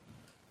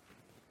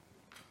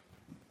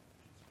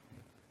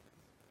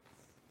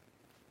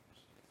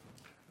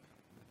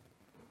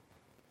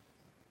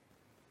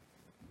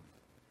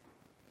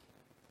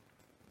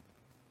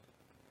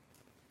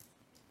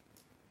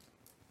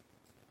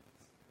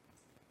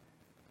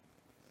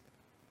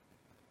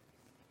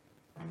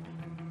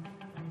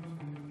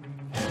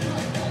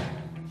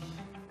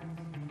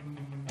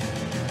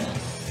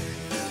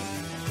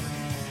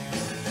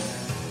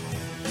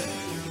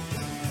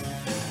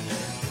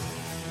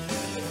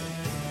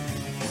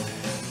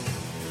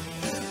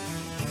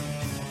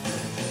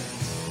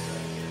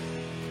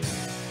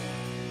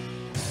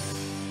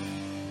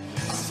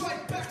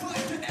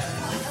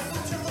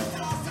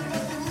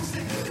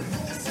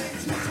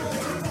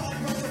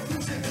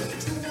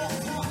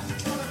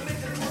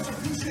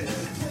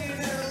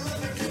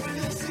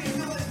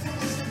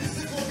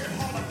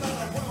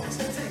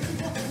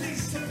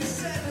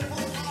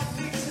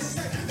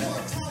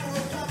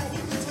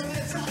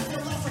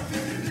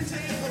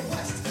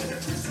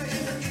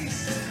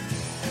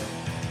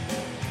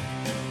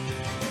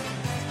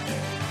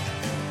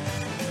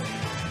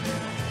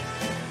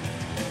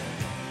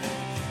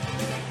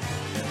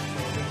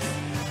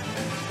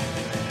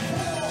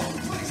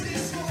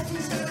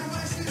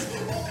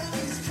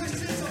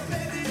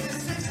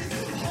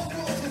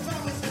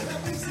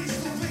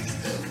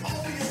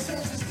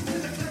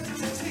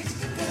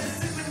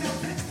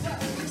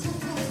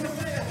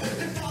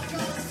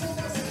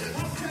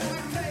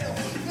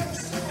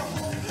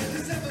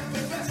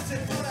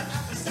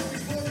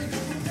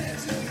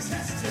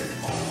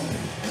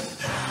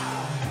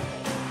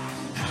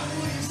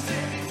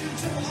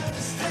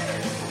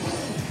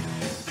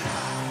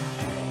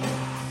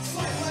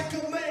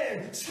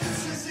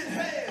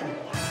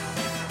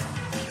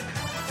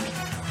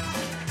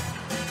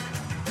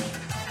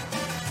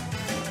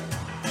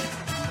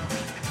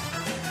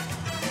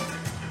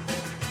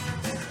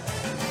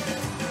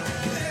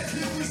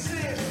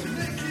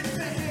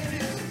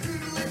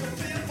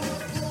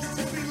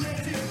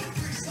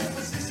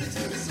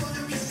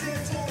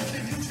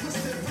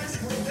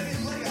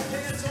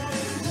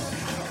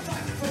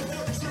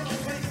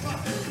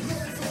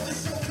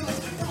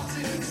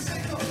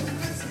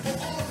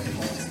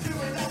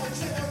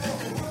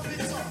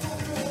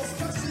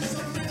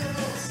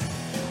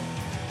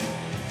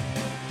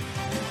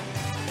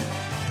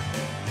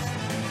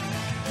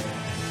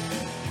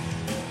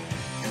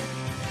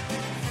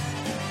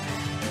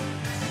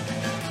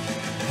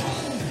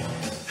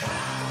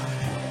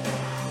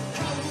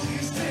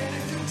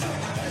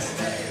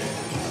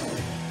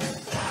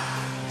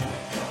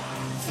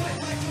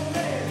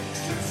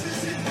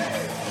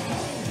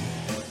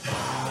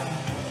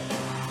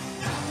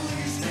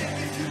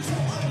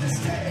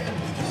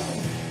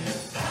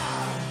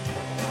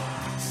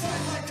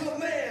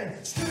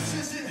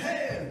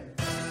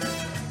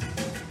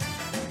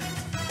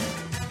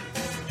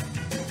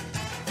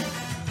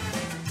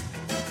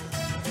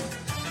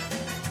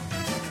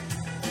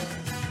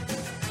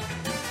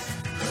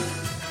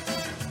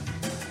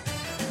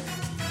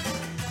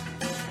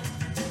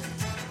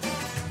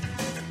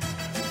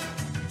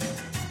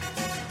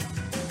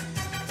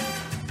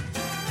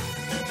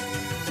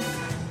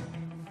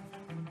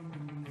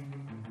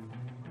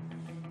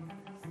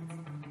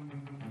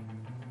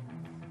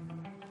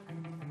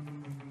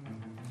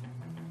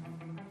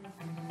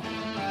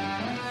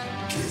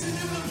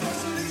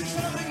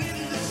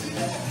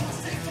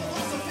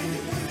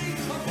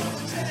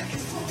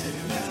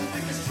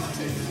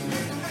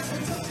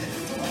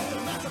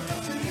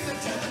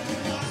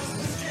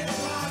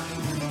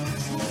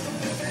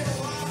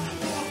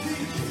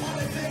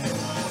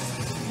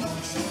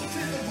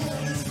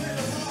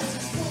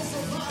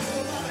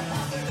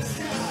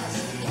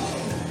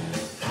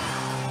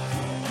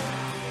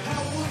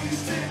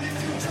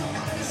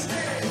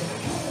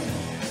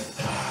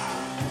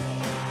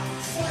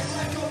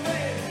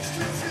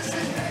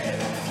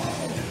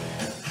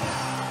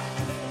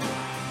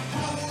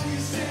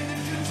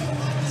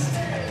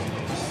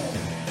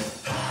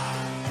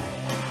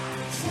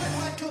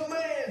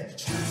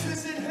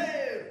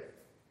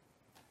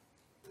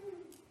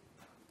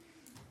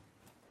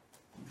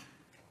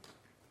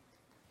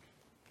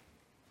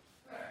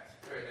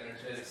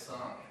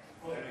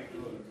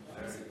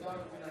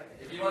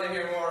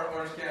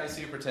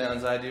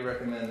 Supertones, I do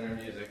recommend their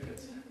music.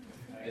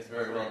 It's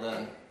very well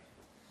done.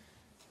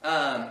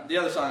 The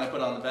other song I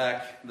put on the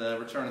back, The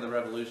Return of the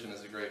Revolution,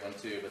 is a great one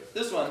too. But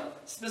this one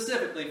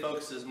specifically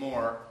focuses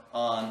more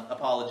on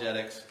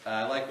apologetics.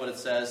 I like what it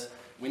says.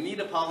 We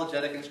need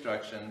apologetic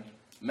instruction,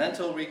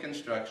 mental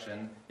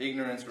reconstruction,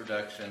 ignorance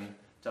reduction,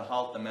 to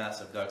halt the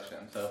mass abduction.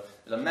 So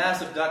there's a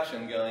mass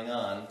abduction going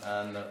on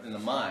in the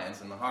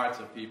minds and the hearts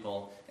of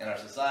people in our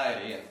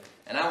society.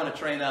 And I want to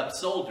train up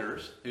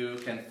soldiers who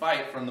can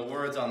fight from the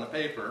words on the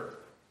paper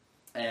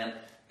and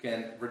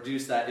can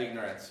reduce that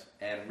ignorance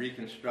and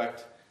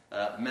reconstruct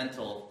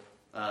mental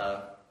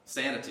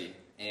sanity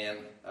in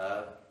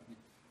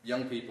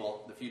young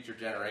people, the future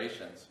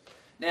generations.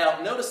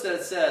 Now, notice that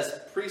it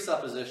says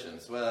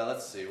presuppositions. Well,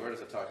 let's see. Where does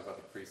it talk about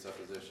the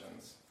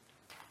presuppositions?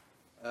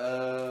 Do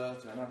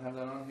I not have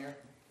that on here?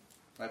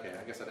 Okay,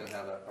 I guess I didn't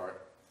have that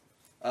part.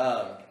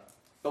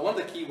 But one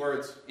of the key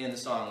words in the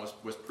song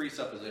was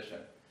presupposition.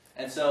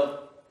 And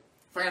so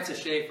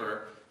Francis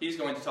Schaeffer, he's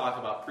going to talk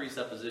about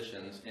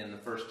presuppositions in the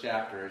first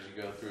chapter as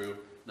you go through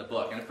the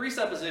book. And a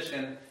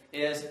presupposition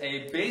is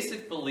a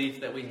basic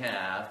belief that we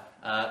have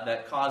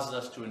that causes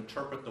us to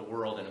interpret the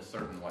world in a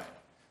certain way.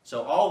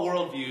 So all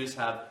worldviews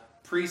have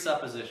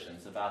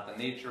presuppositions about the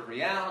nature of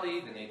reality,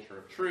 the nature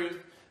of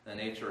truth, the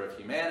nature of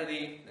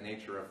humanity, the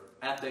nature of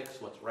ethics,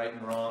 what's right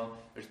and wrong.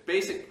 There's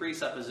basic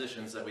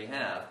presuppositions that we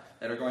have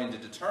that are going to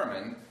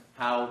determine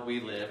how we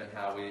live and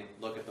how we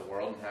look at the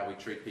world and how we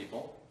treat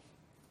people.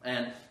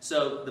 And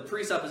so the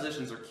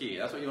presuppositions are key.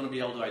 That's what you want to be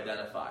able to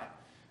identify.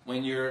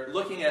 When you're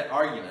looking at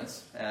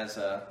arguments, as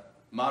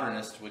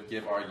modernists would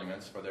give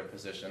arguments for their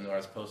position,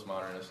 whereas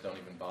postmodernists don't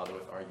even bother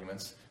with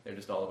arguments. They're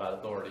just all about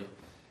authority.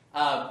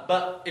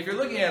 But if you're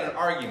looking at an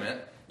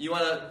argument, you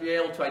want to be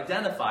able to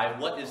identify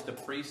what is the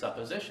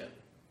presupposition.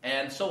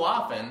 And so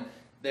often,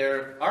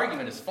 their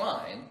argument is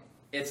fine,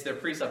 it's their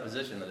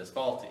presupposition that is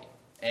faulty.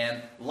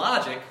 And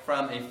logic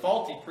from a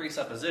faulty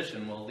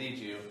presupposition will lead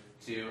you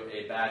to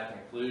a bad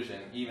conclusion,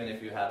 even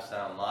if you have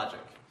sound logic.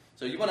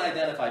 So you want to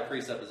identify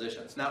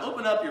presuppositions. Now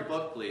open up your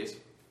book, please,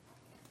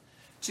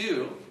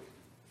 to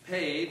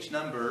page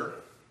number,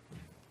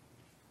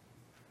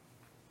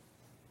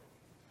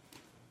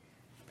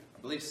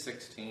 I believe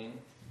 16.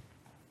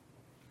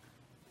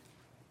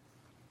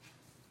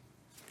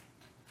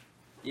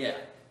 Yeah,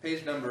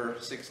 page number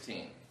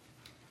 16.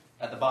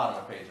 At the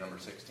bottom of page number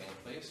 16,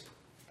 please.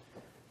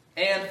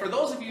 And for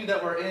those of you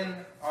that were in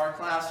our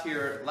class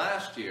here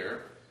last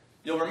year,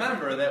 you'll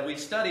remember that we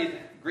studied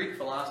Greek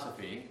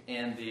philosophy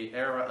in the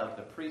era of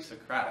the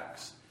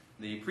Pre-Socratics.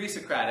 The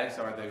Pre-Socratics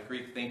are the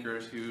Greek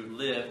thinkers who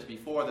lived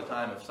before the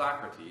time of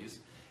Socrates.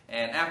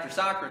 And after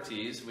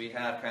Socrates, we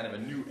have kind of a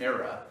new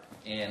era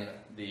in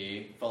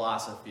the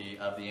philosophy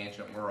of the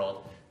ancient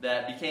world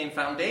that became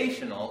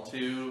foundational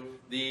to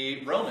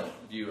the Roman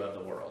view of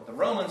the world. The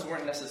Romans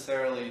weren't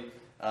necessarily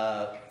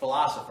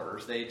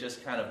philosophers. They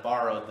just kind of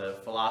borrowed the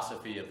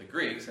philosophy of the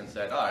Greeks and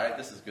said, all right,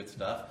 this is good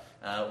stuff.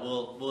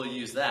 We'll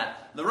use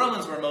that. The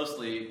Romans were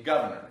mostly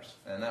governors,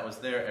 and that was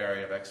their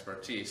area of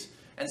expertise.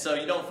 And so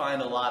you don't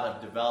find a lot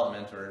of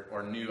development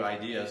or new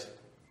ideas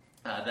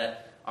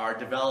that are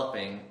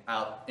developing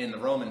out in the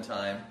Roman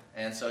time.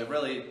 And so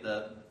really,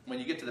 when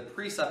you get to the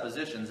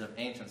presuppositions of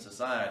ancient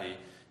society,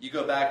 you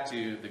go back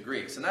to the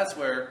Greeks. And that's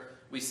where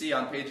we see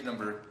on page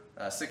number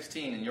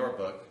 16 in your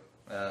book,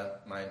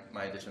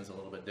 my edition's a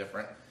little bit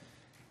different.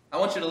 I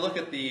want you to look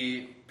at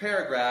the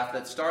paragraph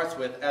that starts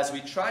with, as we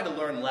try to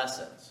learn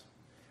lessons.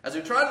 As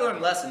we try to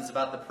learn lessons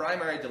about the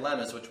primary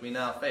dilemmas which we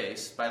now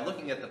face, by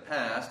looking at the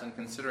past and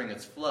considering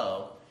its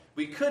flow,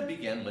 we could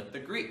begin with the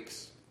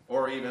Greeks,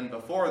 or even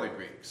before the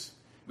Greeks.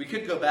 We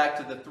could go back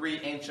to the three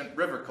ancient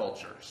river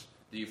cultures,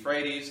 the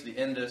Euphrates, the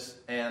Indus,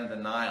 and the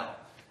Nile.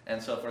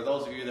 And so for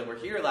those of you that were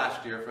here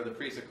last year for the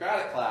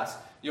pre-Socratic class,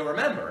 you'll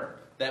remember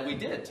that we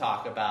did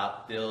talk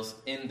about those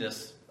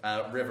Indus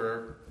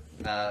River,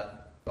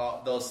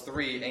 those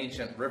three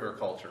ancient river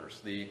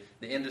cultures, the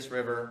Indus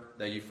River,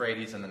 the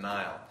Euphrates, and the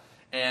Nile.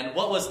 And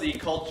what was the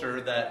culture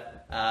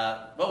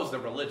what was the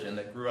religion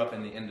that grew up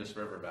in the Indus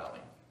River Valley?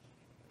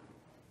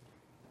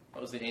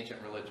 What was the ancient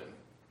religion?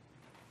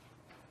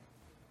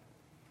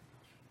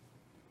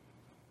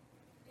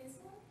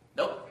 Islam?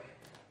 Nope.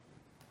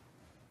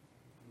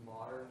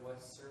 Modern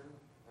Western?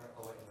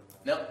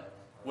 Nope.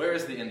 Where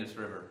is the Indus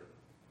River?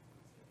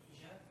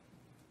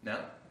 No?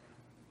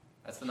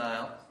 That's the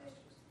Nile.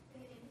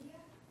 In India?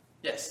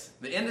 Yes.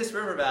 The Indus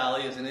River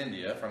Valley is in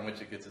India, from which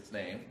it gets its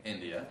name,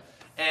 India.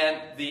 And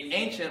the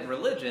ancient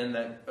religion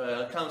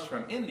that comes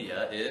from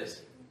India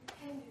is?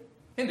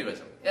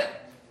 Hinduism, yeah.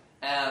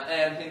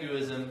 And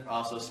Hinduism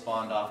also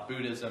spawned off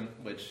Buddhism,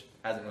 which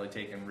hasn't really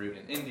taken root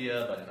in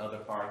India, but in other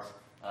parts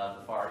of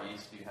the Far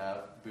East you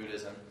have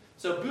Buddhism.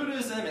 So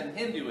Buddhism and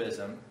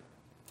Hinduism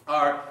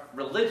are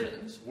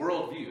religions,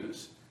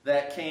 worldviews,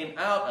 that came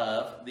out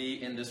of the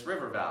Indus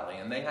River Valley.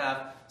 And they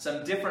have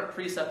some different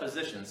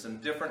presuppositions, some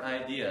different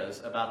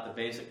ideas about the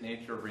basic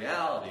nature of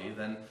reality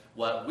than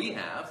what we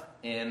have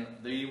in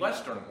the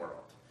Western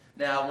world.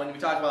 Now, when we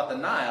talk about the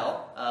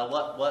Nile,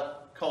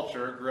 what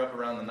culture grew up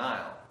around the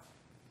Nile?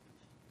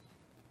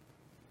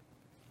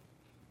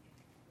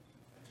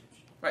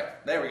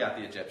 Right, there we got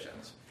the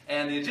Egyptians.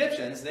 And the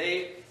Egyptians,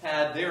 they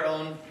had their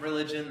own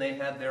religion, they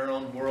had their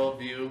own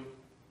worldview,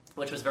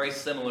 which was very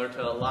similar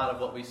to a lot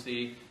of what we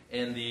see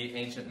in the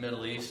ancient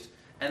Middle East.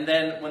 And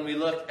then when we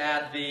look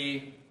at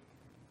the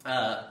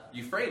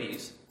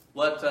Euphrates,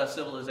 what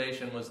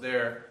civilization was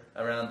there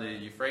around the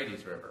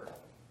Euphrates River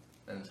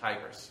and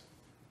Tigris?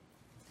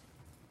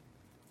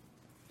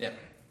 Yeah.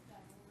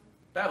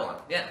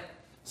 Babylon, yeah.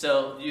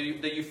 So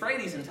the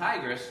Euphrates and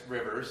Tigris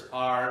rivers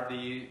are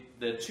the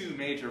two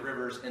major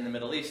rivers in the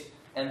Middle East.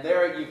 And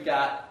there you've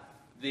got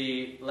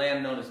the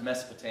land known as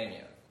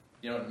Mesopotamia.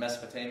 You know what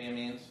Mesopotamia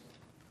means?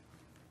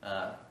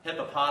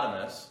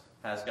 Hippopotamus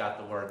has got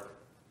the word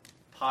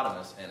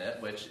potamus in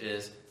it, which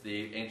is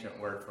the ancient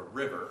word for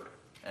river.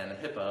 And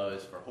hippo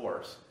is for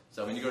horse.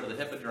 So when you go to the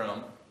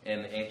hippodrome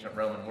in the ancient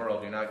Roman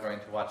world, you're not going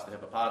to watch the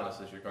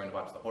hippopotamuses, you're going to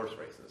watch the horse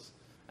races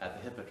at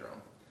the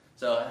hippodrome.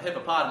 So a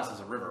hippopotamus is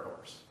a river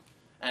horse.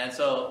 And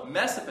so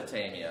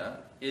Mesopotamia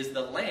is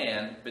the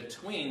land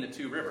between the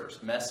two rivers.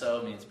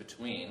 Meso means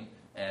between,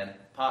 and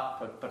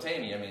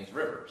Potamia means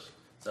rivers.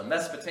 So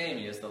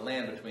Mesopotamia is the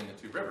land between the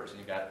two rivers, and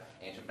you've got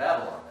ancient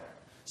Babylon there.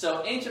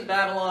 So ancient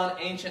Babylon,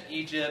 ancient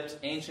Egypt,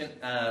 ancient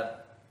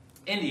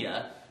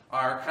India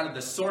are kind of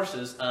the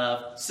sources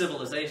of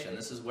civilization.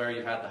 This is where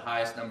you had the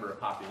highest number of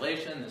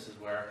population. This is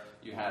where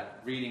you had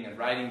reading and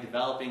writing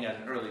developing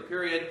at an early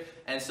period.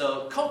 And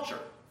so culture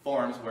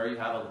forms where you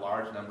have a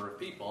large number of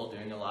people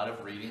doing a lot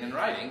of reading and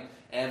writing,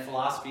 and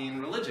philosophy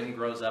and religion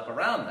grows up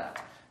around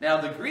that. Now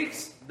the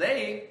Greeks,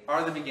 they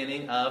are the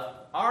beginning of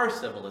our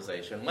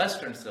civilization,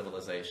 Western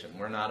civilization.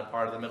 We're not a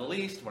part of the Middle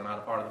East, we're not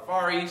a part of the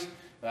Far East,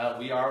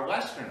 we are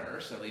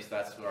Westerners, at least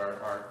that's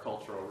where our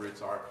cultural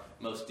roots are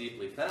most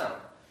deeply found.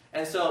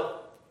 And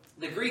so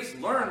the Greeks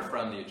learned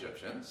from the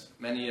Egyptians.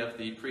 Many of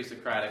the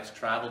pre-Socratics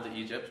traveled to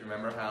Egypt.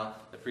 Remember how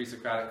the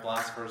pre-Socratic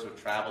philosophers would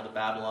travel to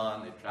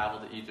Babylon, they'd travel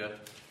to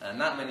Egypt.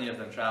 Not many of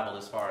them traveled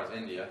as far as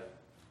India.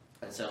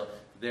 And so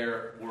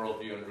their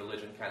worldview and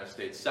religion kind of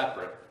stayed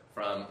separate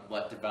from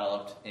what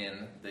developed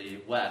in the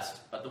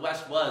West. But the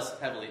West was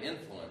heavily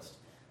influenced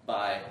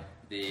by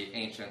the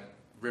ancient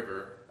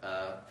river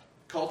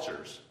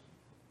cultures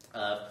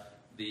of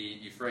the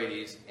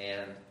Euphrates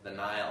and the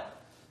Nile.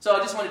 So I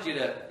just wanted you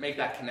to make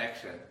that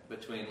connection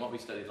between what we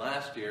studied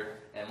last year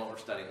and what we're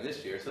studying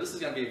this year. So this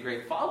is going to be a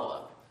great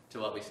follow-up to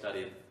what we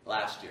studied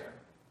last year.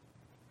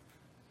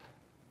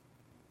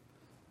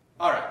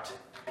 All right.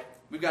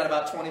 We've got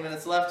about 20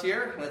 minutes left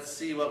here. Let's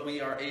see what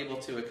we are able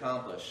to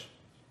accomplish.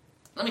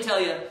 Let me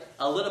tell you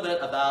a little bit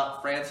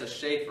about Francis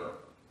Schaeffer.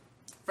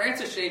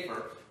 Francis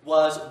Schaeffer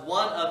was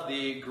one of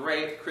the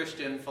great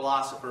Christian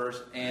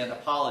philosophers and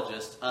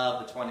apologists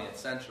of the 20th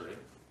century.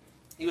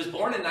 He was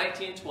born in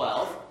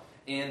 1912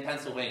 in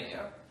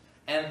Pennsylvania,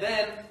 and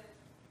then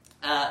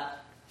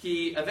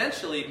he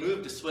eventually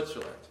moved to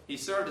Switzerland. He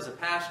served as a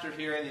pastor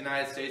here in the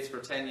United States for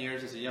 10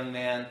 years as a young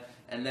man,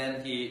 and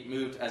then he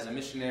moved as a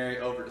missionary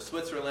over to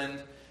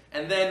Switzerland.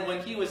 And then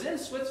when he was in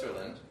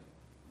Switzerland,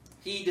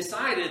 he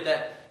decided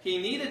that he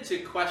needed to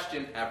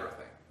question everything.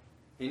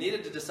 He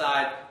needed to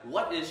decide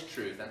what is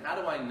truth and how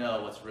do I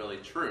know what's really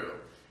true.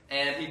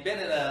 And he'd been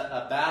in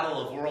a battle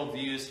of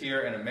worldviews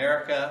here in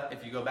America.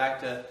 If you go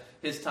back to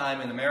his time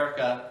in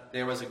America,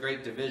 there was a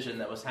great division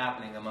that was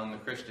happening among the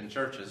Christian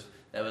churches.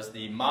 That was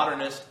the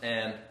modernist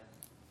and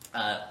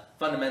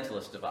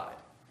fundamentalist divide.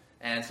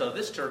 And so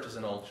this church is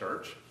an old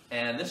church,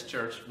 and this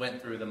church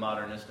went through the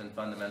modernist and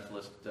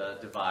fundamentalist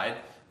divide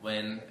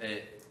when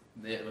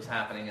it was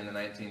happening in the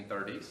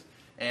 1930s.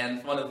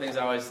 And one of the things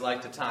I always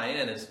like to tie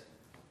in is,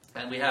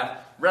 and we have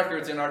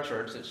records in our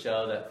church that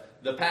show that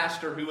the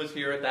pastor who was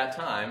here at that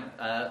time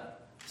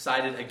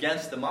sided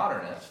against the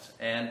modernists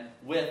and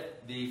with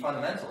the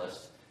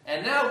fundamentalists.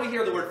 And now we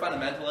hear the word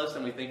fundamentalist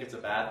and we think it's a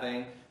bad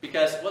thing,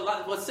 because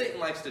what Satan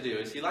likes to do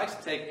is he likes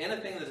to take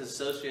anything that is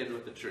associated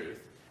with the truth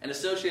and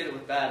associate it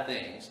with bad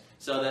things,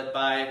 so that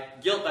by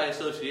guilt by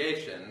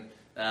association,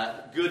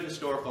 good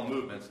historical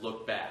movements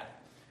look bad.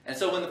 And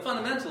so when the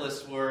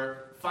fundamentalists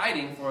were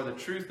fighting for the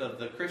truth of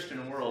the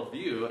Christian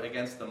worldview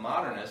against the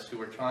modernists who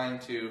were trying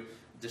to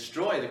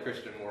destroy the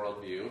Christian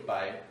worldview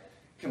by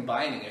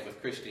combining it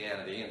with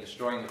Christianity and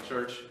destroying the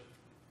church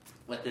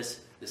with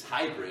this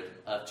hybrid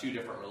of two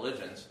different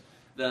religions,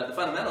 the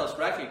fundamentalists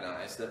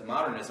recognized that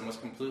modernism was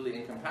completely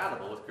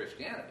incompatible with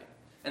Christianity.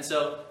 And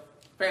so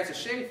Francis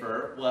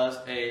Schaeffer was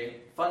a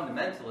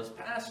fundamentalist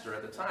pastor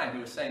at the time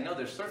who was saying, no,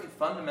 there's certain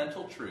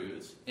fundamental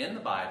truths in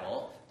the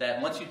Bible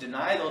that once you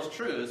deny those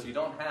truths, you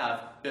don't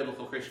have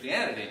biblical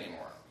Christianity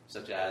anymore,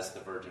 such as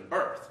the virgin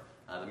birth,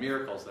 the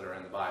miracles that are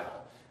in the Bible.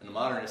 And the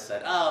modernists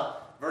said,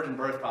 oh, virgin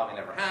birth probably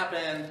never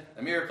happened,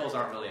 the miracles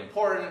aren't really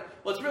important.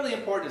 What's really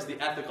important is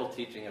the ethical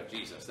teaching of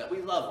Jesus, that we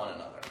love one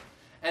another.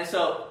 And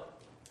so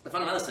the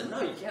fundamentalists said,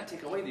 no, you can't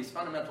take away these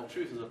fundamental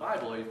truths of the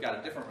Bible, or you've got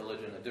a different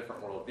religion, a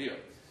different worldview.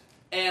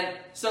 And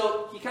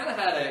so he kind of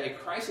had a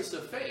crisis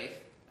of faith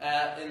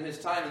in his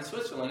time in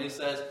Switzerland. He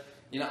says,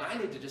 I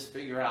need to just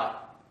figure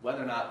out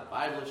whether or not the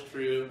Bible is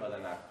true, whether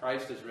or not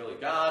Christ is really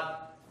God,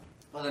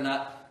 whether or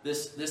not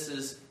this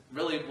is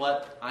really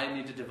what I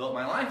need to devote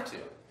my life to.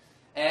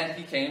 And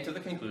he came to the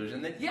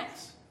conclusion that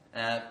yes,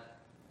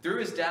 through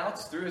his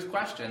doubts, through his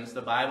questions,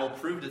 the Bible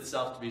proved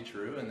itself to be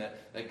true, and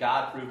that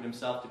God proved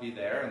himself to be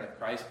there, and that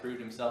Christ proved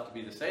himself to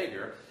be the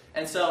Savior.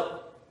 And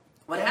so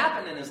what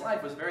happened in his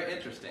life was very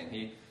interesting.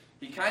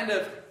 He kind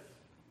of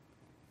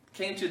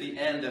came to the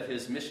end of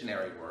his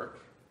missionary work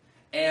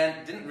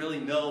and didn't really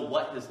know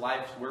what his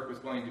life's work was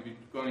going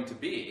to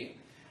be.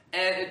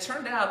 And it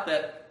turned out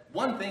that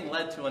one thing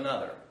led to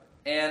another.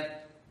 And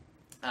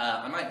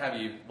I might have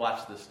you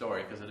watch this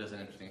story because it is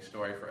an interesting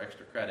story for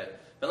extra credit.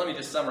 But let me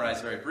just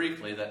summarize very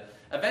briefly that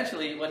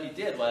eventually what he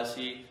did was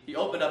he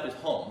opened up his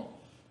home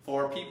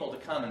for people to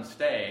come and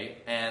stay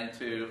and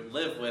to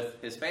live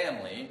with his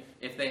family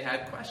if they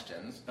had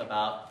questions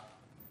about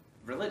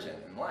religion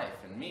and life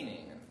and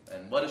meaning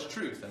and what is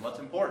truth and what's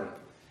important.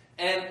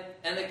 And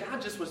that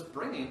God just was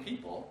bringing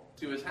people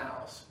to his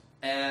house.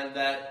 And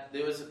that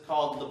it was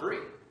called L'Abri,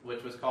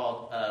 which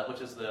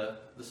is the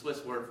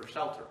Swiss word for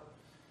shelter.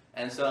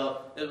 And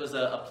so it was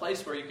a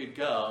place where you could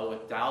go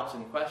with doubts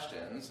and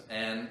questions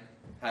and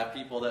have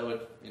people that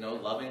would,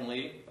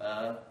 lovingly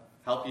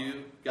help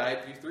you, guide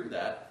you through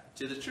that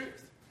to the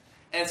truth.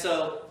 And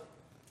so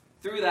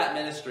through that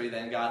ministry,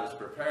 then God was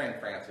preparing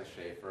Francis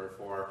Schaeffer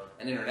for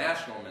an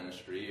international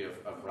ministry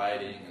of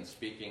writing and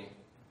speaking.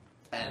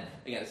 And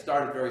again, it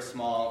started very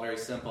small, very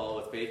simple,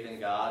 with faith in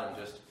God and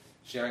just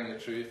sharing the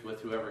truth with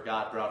whoever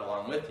God brought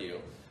along with you.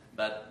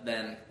 But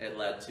then it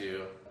led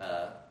to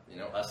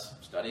us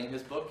studying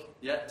his book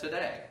yet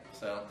today.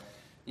 So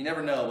you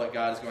never know what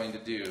God is going to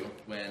do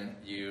when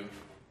you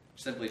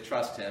simply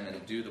trust him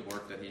and do the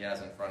work that he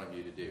has in front of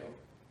you to do.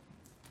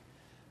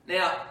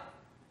 Now,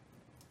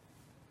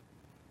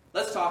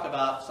 let's talk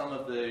about some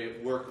of the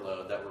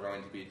workload that we're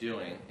going to be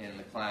doing in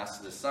the class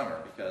this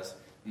summer, because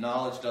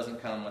knowledge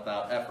doesn't come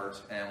without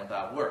effort and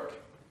without work.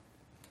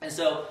 And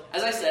so,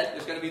 as I said,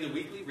 there's going to be the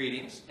weekly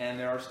readings, and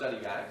there are study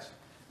guides.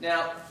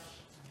 Now,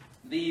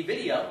 the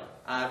video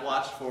I've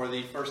watched for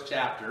the first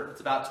chapter,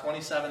 it's about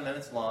 27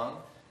 minutes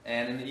long,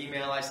 and in the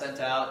email I sent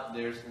out,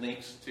 there's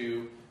links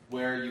to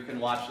where you can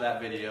watch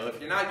that video. If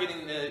you're not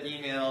getting the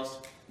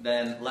emails,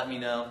 then let me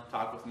know.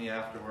 Talk with me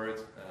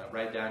afterwards.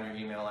 Write down your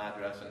email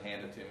address and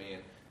hand it to me,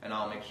 and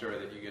I'll make sure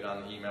that you get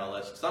on the email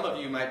list. Some of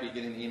you might be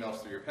getting the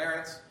emails through your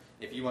parents.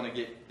 If you want to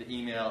get the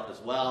email as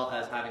well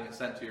as having it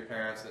sent to your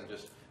parents, then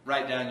just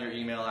write down your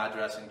email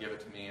address and give it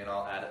to me, and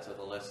I'll add it to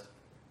the list.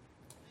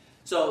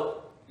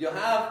 So you'll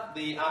have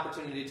the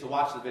opportunity to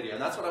watch the video,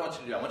 and that's what I want you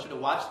to do. I want you to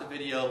watch the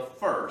video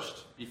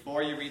first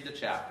before you read the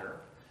chapter,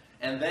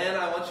 and then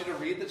I want you to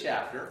read the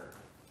chapter,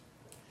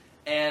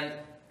 and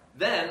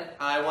then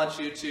I want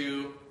you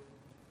to,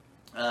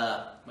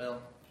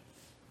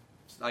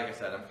 like I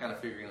said, I'm kind of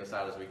figuring this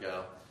out as we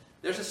go.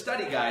 There's a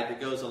study guide that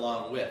goes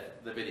along with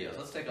the videos.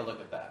 Let's take a look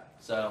at that.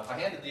 So I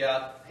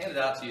handed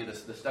out to you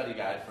the study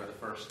guide for the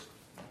first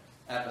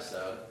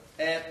episode.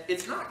 And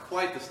it's not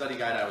quite the study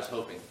guide I was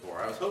hoping for.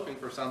 I was hoping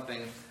for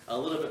something a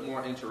little bit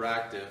more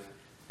interactive.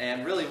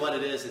 And really what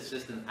it is, it's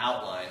just an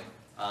outline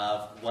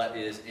of what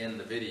is in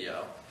the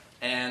video.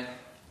 And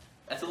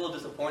that's a little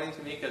disappointing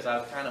to me because I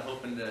was kind of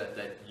hoping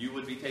that you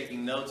would be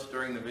taking notes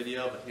during the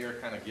video, but here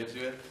it kind of gives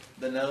you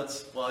the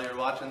notes while you're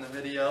watching the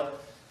video.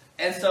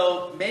 And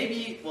so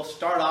maybe we'll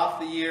start off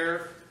the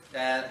year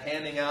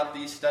handing out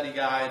these study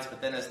guides, but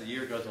then as the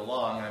year goes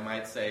along, I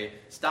might say,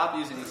 stop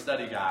using the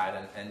study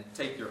guide and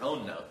take your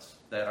own notes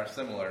that are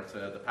similar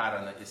to the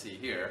pattern that you see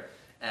here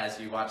as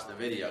you watch the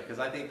video, because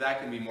I think that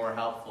can be more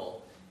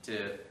helpful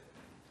to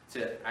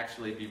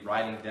actually be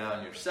writing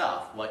down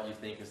yourself what you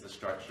think is the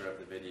structure of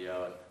the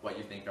video and what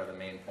you think are the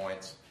main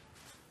points.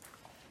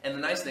 And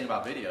the nice thing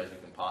about video is you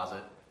can pause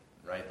it,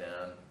 write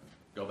down,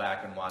 go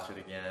back and watch it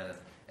again,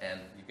 and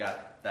you've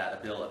got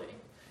that ability.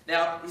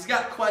 Now, he's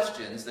got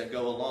questions that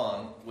go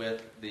along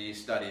with the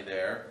study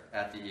there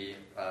at the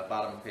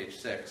bottom of page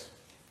 6.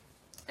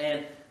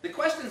 And the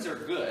questions are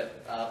good,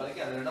 but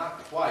again, they're not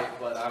quite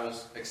what I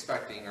was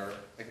expecting or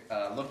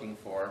looking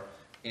for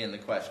in the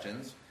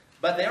questions.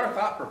 But they are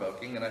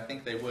thought-provoking, and I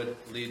think they would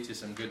lead to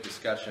some good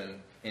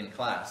discussion in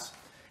class.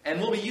 And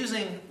we'll be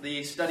using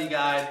the study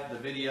guide, the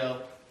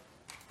video,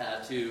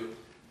 to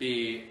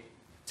be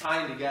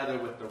tying together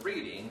with the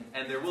reading,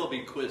 and there will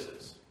be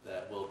quizzes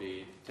that we'll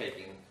be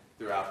taking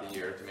throughout the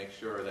year to make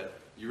sure that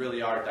you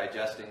really are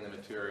digesting the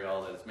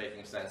material, that it's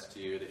making sense to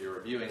you, that you're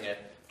reviewing it,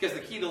 because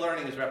the key to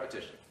learning is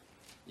repetition.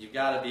 You've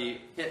got to be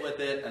hit with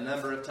it a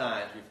number of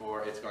times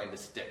before it's going to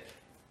stick.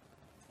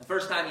 The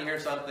first time you hear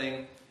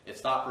something,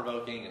 it's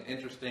thought-provoking and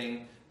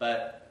interesting,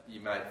 but you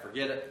might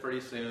forget it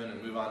pretty soon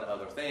and move on to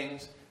other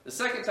things. The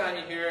second time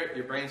you hear it,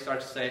 your brain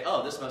starts to say,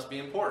 oh, this must be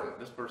important.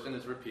 This person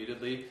is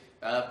repeatedly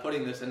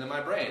putting this into my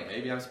brain.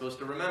 Maybe I'm supposed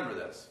to remember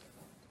this.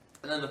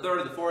 And then the third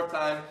or the fourth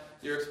time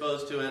you're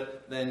exposed to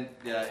it, then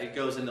it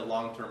goes into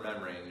long-term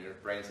memory, and your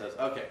brain says,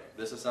 okay,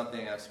 this is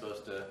something I'm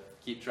supposed to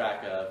keep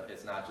track of.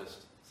 It's not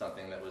just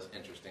something that was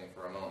interesting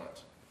for a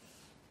moment.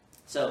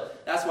 So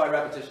that's why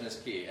repetition is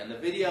key. And the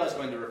video is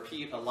going to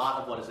repeat a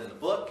lot of what is in the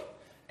book,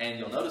 and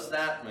you'll notice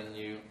that when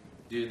you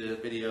do the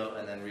video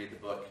and then read the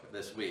book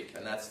this week.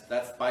 And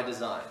that's by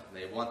design.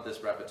 They want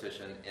this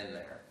repetition in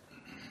there.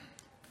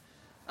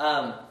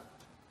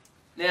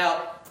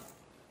 Now,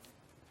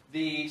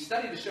 the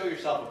Study to Show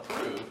Yourself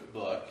Approved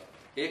book,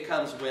 it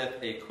comes with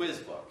a quiz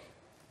book.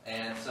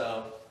 And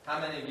so, how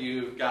many of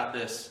you got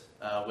this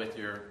with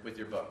your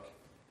book?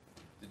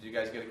 Did you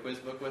guys get a quiz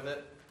book with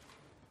it?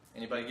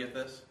 Anybody get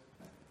this?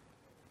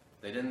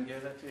 They didn't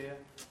give it to you?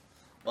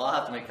 Well, I'll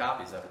have to make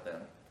copies of it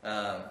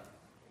then.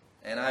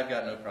 And I've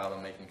got no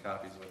problem making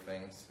copies of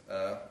things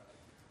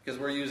because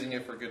we're using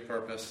it for good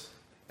purpose,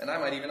 and I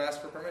might even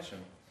ask for permission.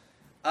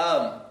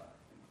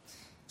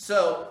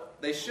 So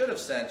they should have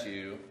sent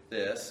you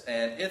this,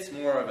 and it's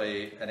more of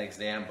an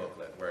exam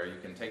booklet where you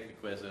can take the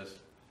quizzes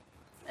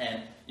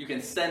and you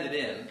can send it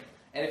in.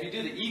 And if you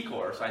do the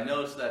e-course, I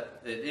noticed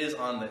that it is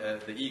on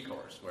the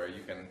e-course where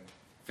you can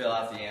fill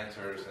out the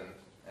answers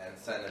and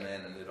send them in,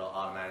 and it'll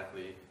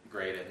automatically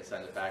grade it and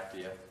send it back to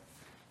you.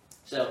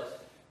 So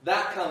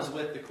that comes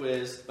with the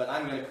quiz, but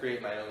I'm going to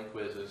create my own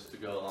quizzes to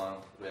go along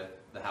with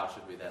the How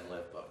Should We Then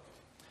Live book.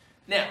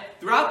 Now,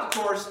 throughout the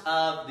course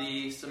of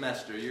the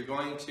semester, you're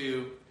going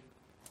to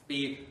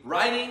be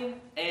writing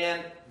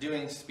and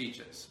doing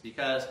speeches,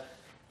 because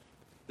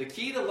the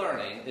key to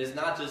learning is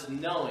not just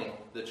knowing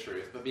the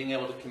truth, but being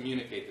able to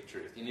communicate the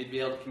truth. You need to be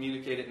able to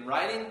communicate it in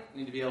writing, you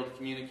need to be able to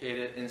communicate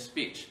it in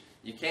speech.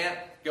 You can't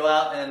go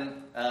out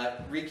and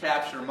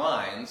recapture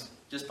minds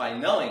just by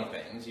knowing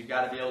things. You've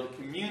got to be able to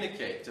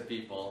communicate to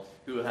people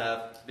who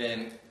have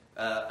been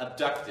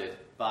abducted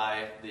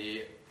by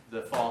the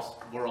false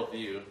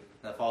worldview,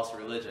 the false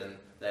religion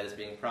that is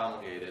being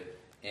promulgated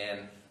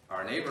in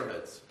our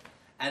neighborhoods.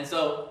 And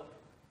so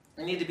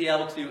you need to be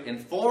able to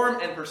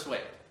inform and persuade.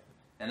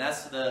 And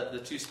that's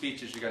the two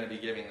speeches you're going to be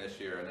giving this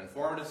year, an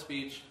informative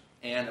speech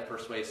and a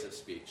persuasive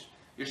speech.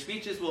 Your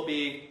speeches will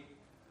be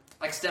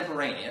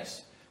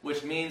extemporaneous,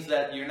 which means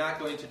that you're not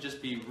going to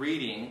just be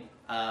reading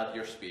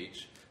your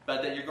speech,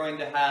 but that you're going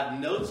to have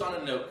notes on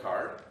a note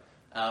card,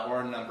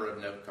 or a number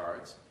of note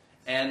cards,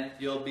 and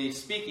you'll be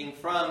speaking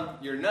from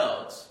your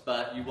notes,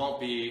 but you won't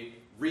be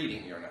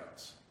reading your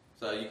notes.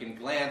 So you can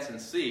glance and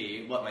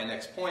see what my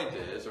next point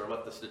is, or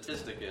what the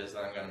statistic is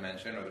that I'm going to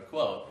mention, or the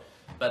quote,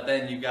 but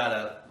then you've got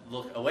to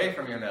look away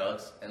from your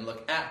notes and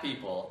look at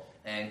people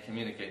and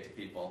communicate to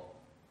people.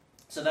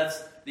 So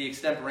that's the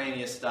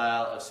extemporaneous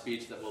style of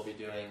speech that we'll be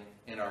doing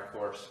in our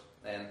course,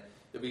 and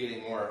you'll be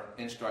getting more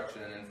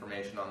instruction and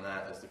information on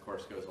that as the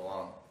course goes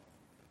along.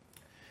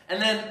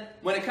 And then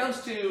when it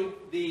comes to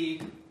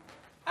the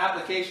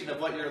application of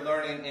what you're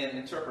learning in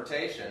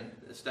interpretation,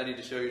 the Study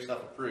to Show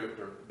Yourself Approved,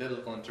 or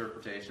biblical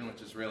interpretation,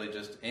 which is really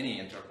just any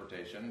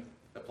interpretation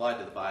applied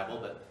to the Bible,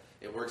 but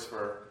it works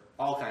for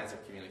all kinds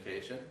of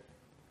communication,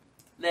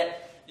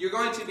 that you're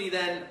going to be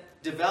then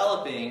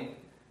developing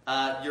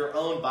your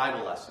own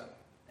Bible lesson.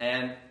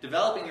 And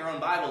developing your own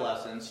Bible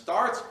lesson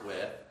starts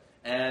with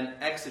an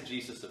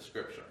exegesis of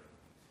Scripture.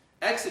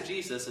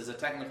 Exegesis is a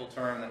technical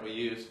term that we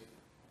use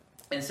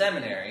in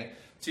seminary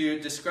to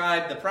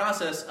describe the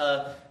process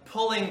of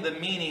pulling the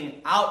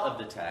meaning out of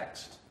the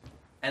text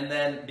and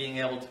then being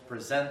able to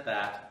present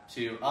that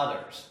to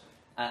others.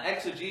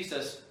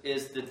 Exegesis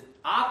is the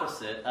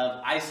opposite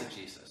of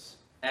eisegesis.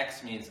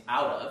 Ex means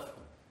out of,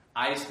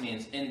 eis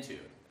means into.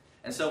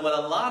 And so what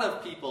a lot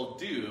of people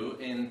do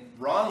in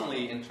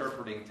wrongly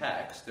interpreting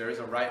text, there is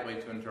a right way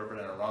to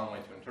interpret and a wrong way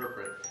to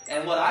interpret.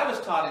 And what I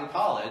was taught in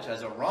college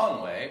as a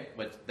wrong way,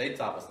 which they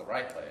thought was the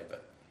right way,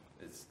 but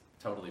it's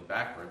totally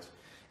backwards,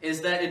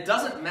 is that it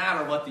doesn't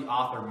matter what the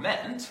author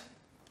meant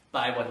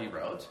by what he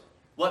wrote.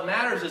 What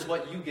matters is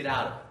what you get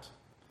out of it.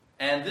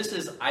 And this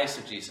is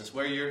eisegesis,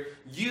 where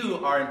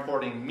you are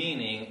importing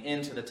meaning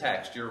into the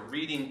text. You're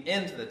reading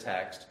into the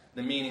text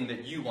the meaning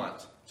that you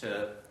want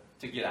to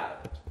get out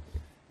of it.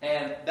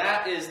 And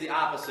that is the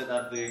opposite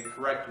of the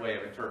correct way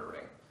of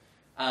interpreting.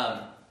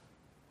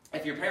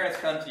 If your parents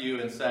come to you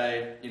and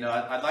say,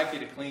 I'd like you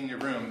to clean your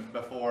room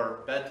before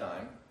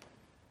bedtime,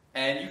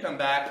 and you come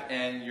back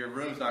and your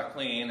room's not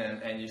clean,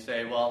 and you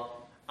say,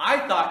 well,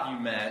 I thought you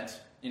meant,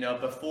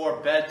 before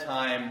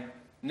bedtime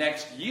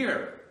next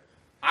year.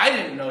 I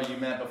didn't know you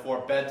meant before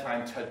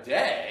bedtime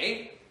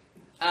today.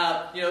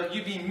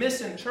 You'd be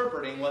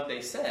misinterpreting what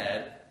they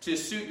said to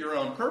suit your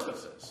own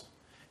purposes.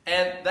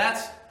 And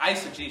that's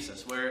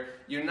eisegesis, where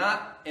you're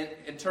not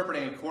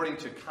interpreting according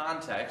to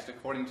context,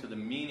 according to the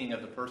meaning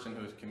of the person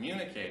who is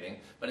communicating,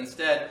 but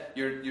instead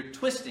you're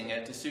twisting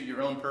it to suit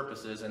your own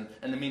purposes and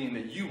the meaning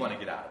that you want to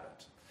get out of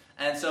it.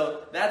 And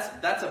so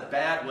that's a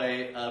bad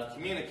way of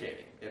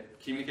communicating. If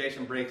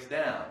communication breaks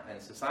down and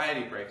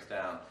society breaks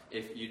down,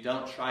 if you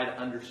don't try to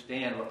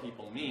understand what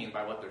people mean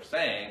by what they're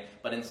saying,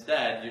 but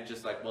instead you're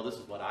just like, well, this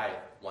is what I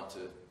want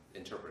to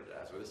interpret it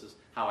as, or this is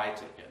how I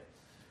take it.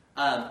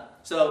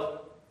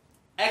 So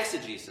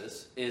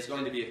exegesis is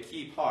going to be a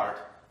key part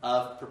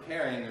of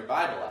preparing your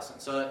Bible lesson.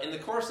 So in the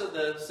course of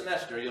the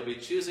semester, you'll be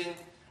choosing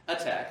a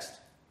text,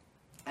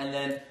 and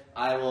then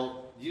I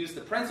will use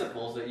the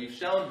principles that you've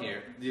shown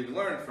here, you've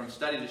learned from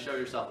Study to Show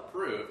Yourself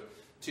Approved,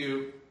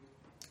 to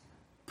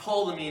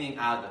pull the meaning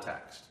out of the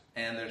text.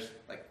 And there's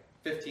like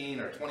 15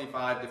 or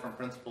 25 different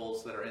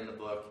principles that are in the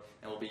book,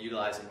 and we'll be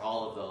utilizing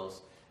all of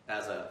those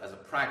as a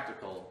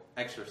practical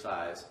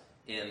exercise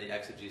in the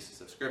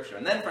exegesis of Scripture.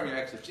 And then from your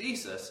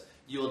exegesis,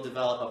 you will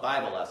develop a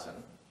Bible lesson.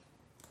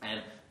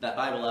 And that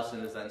Bible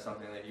lesson is then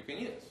something that you can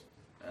use.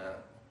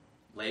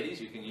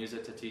 Ladies, you can use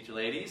it to teach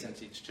ladies and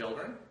teach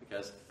children,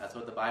 because that's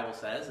what the Bible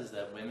says, is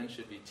that women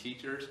should be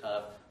teachers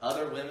of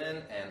other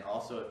women and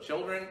also of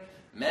children.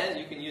 Men,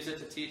 you can use it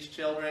to teach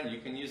children. You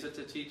can use it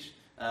to teach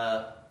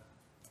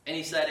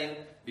any setting,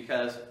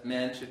 because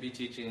men should be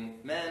teaching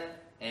men,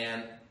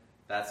 and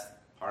that's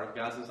part of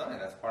God's design.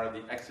 That's part of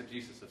the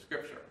exegesis of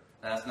Scripture.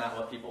 And that's not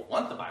what people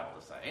want the Bible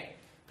to say.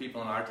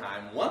 People in our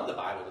time want the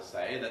Bible to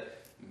say that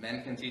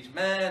men can teach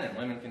men, and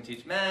women can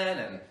teach men,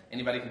 and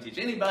anybody can teach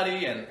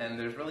anybody, and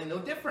there's really no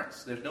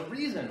difference. There's no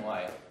reason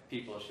why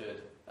people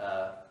should,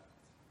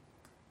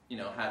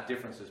 have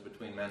differences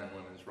between men and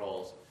women's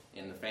roles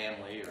in the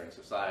family, or in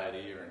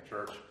society, or in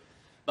church.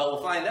 But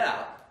we'll find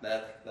out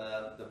that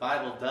the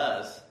Bible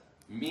does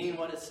mean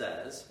what it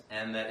says,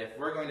 and that if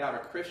we're going to have a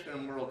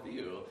Christian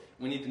worldview,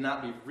 we need to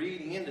not be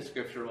reading into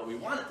Scripture what we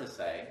want it to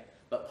say,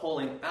 but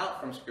pulling out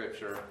from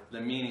Scripture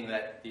the meaning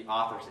that the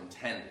authors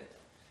intended.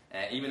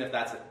 Even if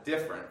that's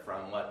different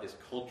from what is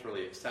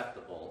culturally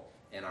acceptable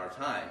in our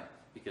time,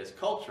 because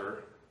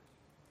culture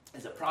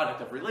is a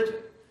product of religion,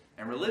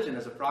 and religion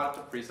is a product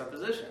of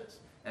presuppositions.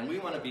 And we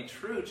want to be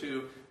true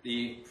to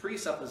the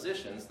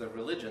presuppositions, the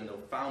religion, the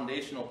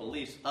foundational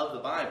beliefs of the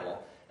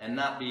Bible, and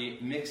not be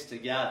mixed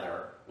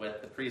together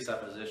with the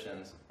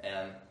presuppositions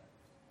and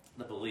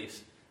the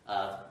beliefs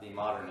of the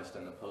modernist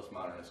and the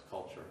postmodernist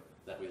culture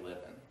that we live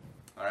in.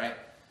 All right?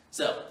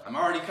 So, I'm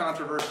already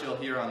controversial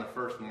here on the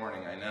first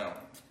morning, I know.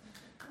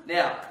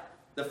 Now,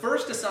 the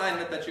first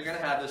assignment that you're going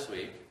to have this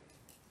week,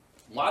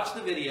 watch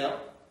the video.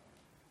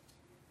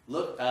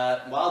 Look,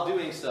 while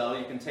doing so,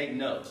 you can take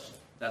notes.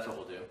 That's what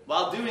we'll do.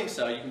 While doing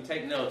so, you can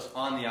take notes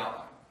on the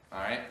outline. All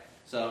right?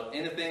 So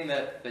anything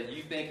that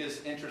you think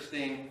is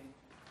interesting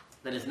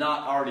that is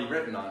not already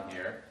written on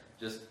here,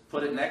 just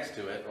put it next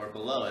to it or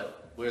below it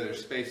where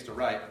there's space to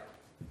write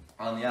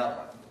on the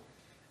outline.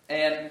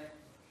 And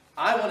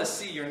I want to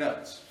see your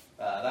notes.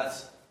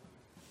 That's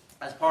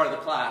as part of the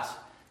class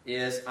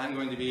is I'm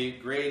going to be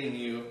grading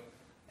you.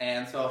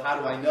 And so how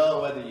do I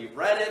know whether you've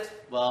read it?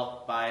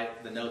 Well, by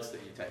the notes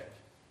that you take.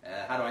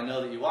 How do I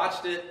know that you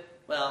watched it?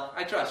 Well,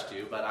 I trust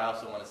you, but I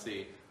also want to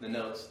see the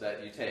notes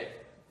that you take.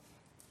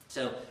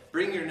 So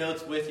bring your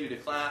notes with you to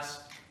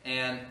class,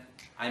 and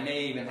I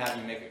may even have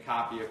you make a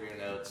copy of your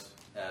notes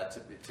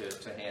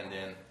to hand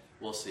in.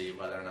 We'll see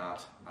whether or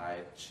not I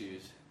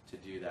choose to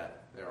do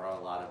that. There are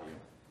a lot of you.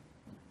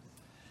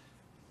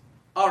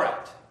 All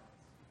right.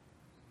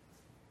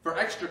 For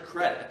extra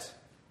credit,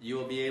 you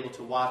will be able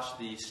to watch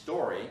the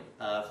story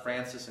of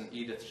Francis and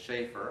Edith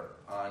Schaeffer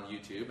on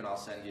YouTube, and I'll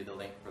send you the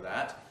link for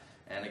that.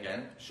 And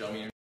again, show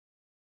me your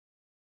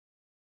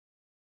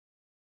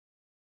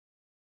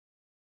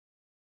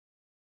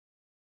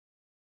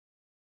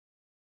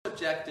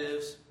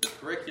objectives, the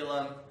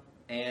curriculum,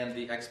 and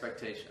the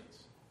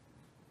expectations.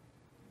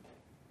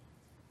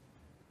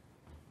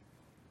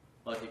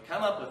 Well, if you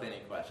come up with any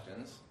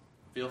questions,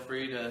 feel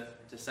free to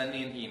send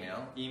me an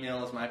email.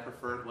 Email is my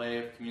preferred way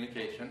of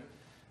communication.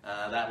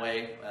 That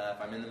way,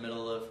 if I'm in the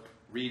middle of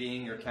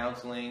reading or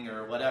counseling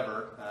or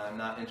whatever, I'm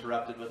not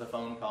interrupted with a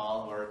phone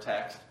call or a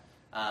text.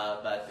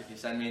 But if you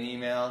send me an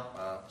email,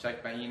 I'll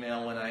check my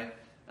email when I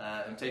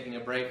am taking a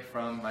break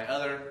from my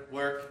other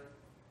work.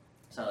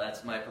 So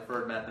that's my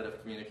preferred method of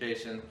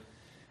communication.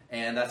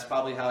 And that's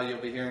probably how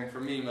you'll be hearing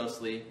from me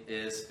mostly,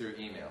 is through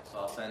email. So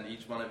I'll send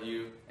each one of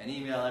you an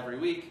email every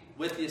week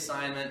with the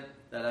assignment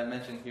that I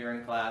mentioned here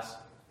in class.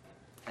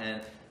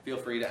 And feel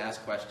free to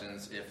ask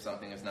questions if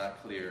something is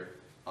not clear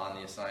on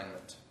the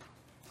assignment.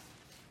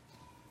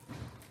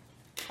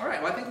 All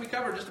right, well, I think we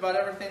covered just about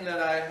everything that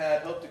I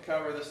had hoped to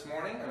cover this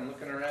morning. I'm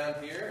looking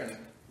around here, and it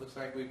looks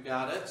like we've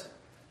got it.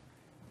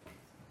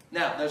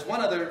 Now, there's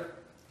one other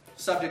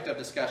subject of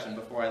discussion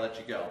before I let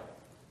you go.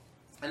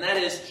 And that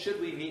is,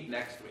 should we meet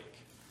next week?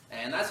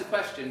 And that's a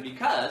question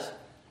because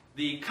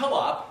the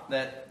co-op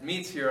that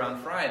meets here on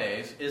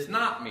Fridays is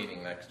not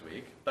meeting next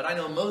week. But I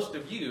know most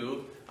of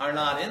you are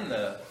not in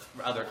the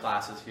other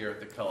classes here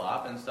at the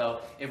co-op. And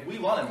so if we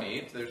want to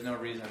meet, there's no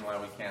reason why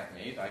we can't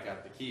meet. I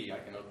got the key. I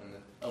can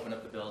open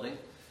up the building.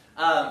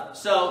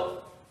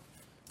 So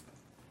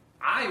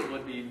I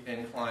would be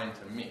inclined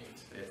to meet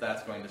if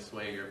that's going to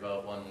sway your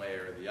vote one way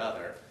or the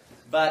other.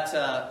 But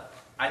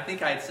I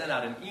think I had sent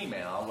out an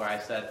email where I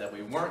said that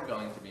we weren't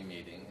going to be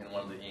meeting in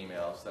one of the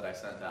emails that I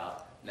sent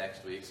out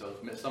next week. So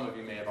some of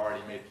you may have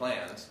already made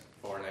plans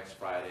for next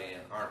Friday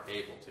and aren't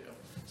able to.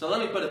 So let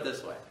me put it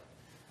this way.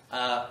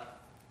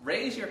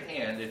 Raise your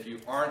hand if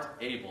you aren't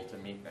able to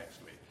meet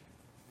next week.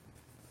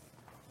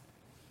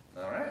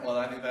 All right, well,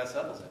 I think that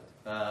settles it.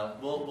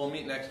 We'll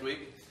meet next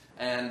week.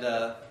 And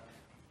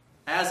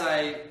as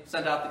I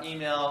sent out the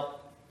email,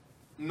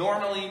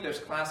 normally there's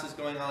classes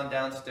going on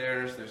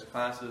downstairs. There's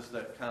classes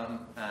that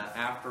come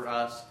after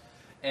us.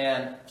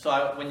 And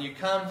so when you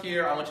come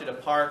here, I want you to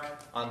park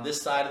on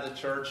this side of the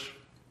church.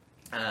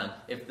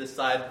 If this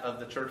side of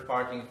the church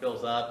parking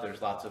fills up,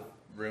 there's lots of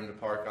room to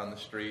park on the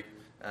street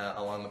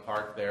along the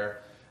park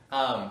there.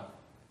 I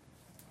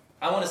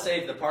want to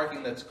save the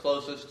parking that's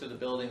closest to the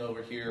building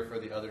over here for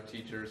the other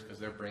teachers because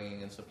they're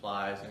bringing in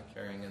supplies and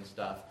carrying in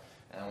stuff.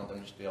 And I want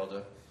them just to be able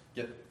to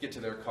get to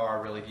their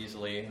car really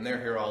easily, and they're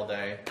here all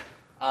day.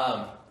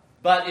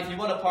 But if you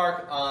want to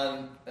park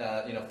on,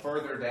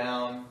 further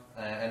down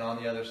and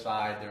on the other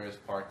side, there is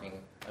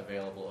parking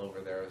available over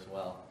there as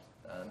well.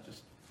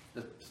 Just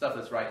the stuff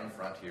that's right in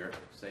front here,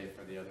 save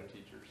for the other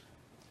teachers.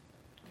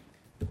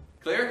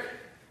 Clear?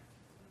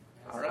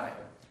 All right.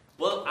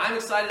 Well, I'm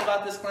excited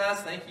about this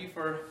class. Thank you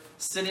for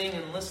sitting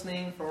and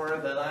listening for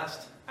the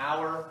last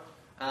hour.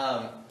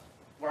 Are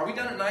we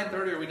done at 9:30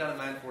 or are we done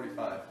at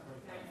 9:45?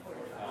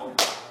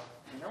 9:45.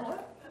 You know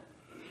what?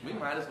 We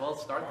might as well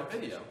start the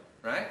video,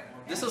 right?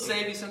 This will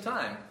save you some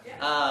time.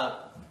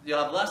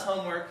 You'll have less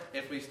homework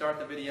if we start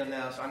the video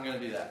now, so I'm going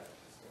to do that.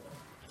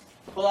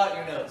 Pull out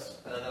your notes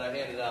that I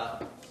handed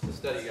out, the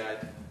study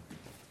guide.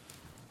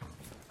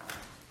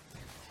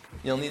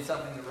 You'll need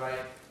something to write.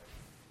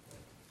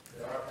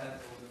 There are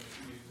pencils and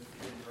shoes if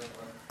you didn't bring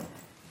one.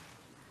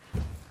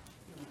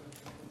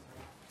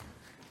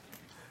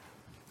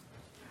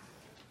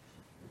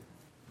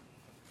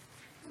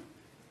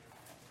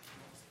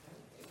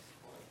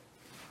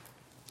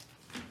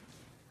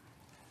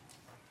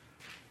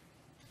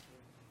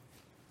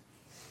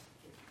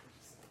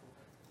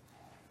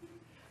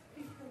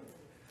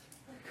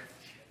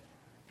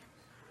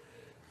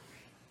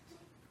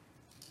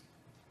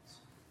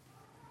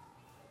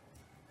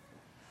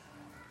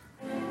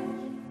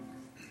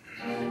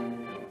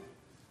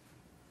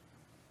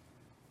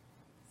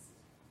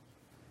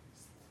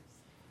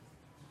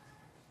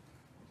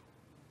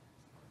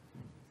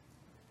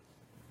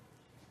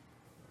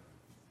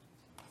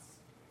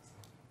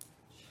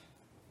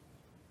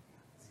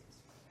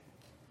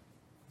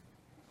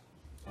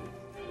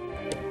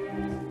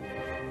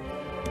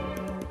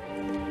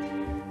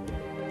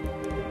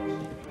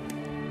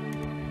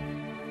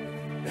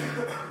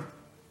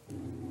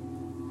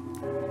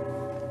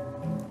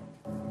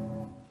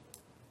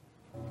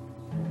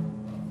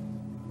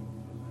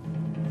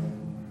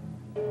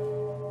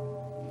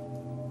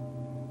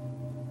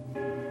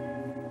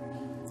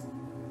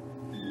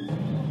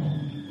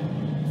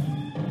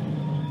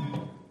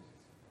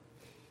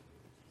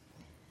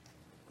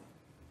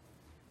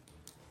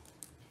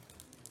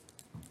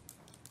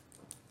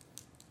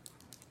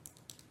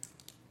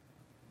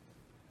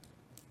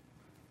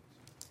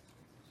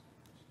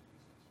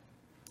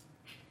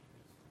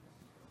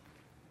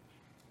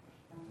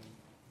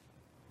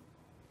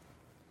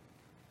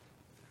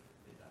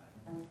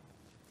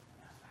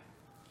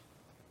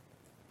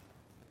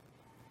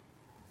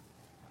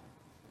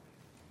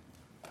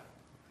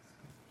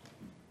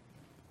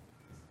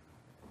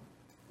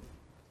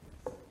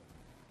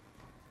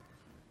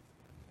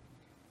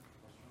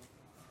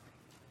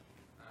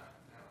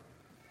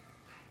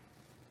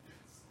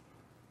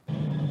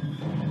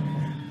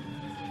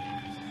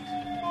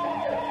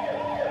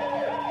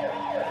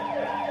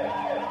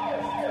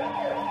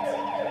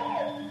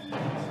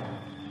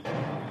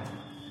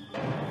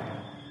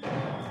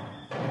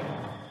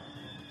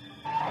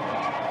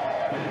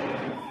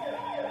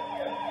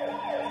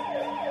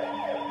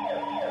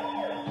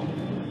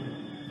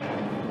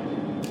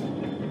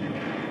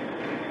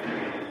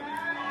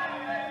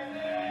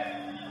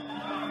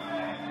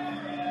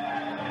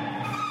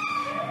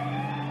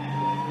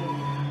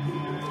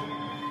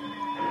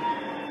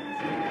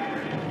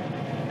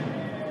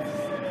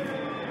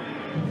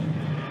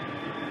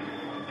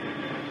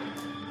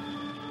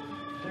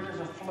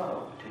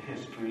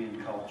 history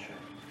and culture.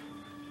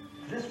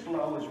 This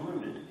flow is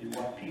rooted in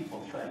what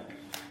people think,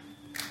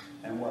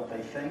 and what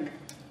they think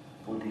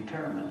will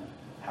determine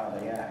how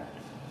they act.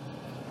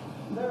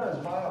 There is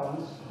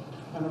violence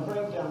and a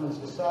breakdown in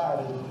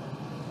society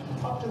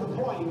up to the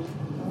point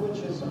in which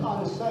it's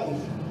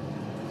unsafe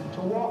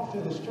to walk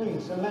through the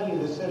streets in many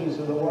of the cities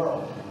of the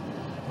world.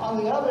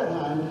 On the other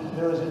hand,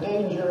 there is a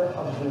danger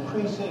of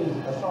increasing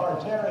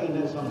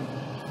authoritarianism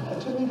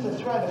to meet the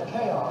threat of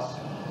chaos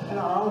in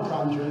our own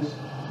countries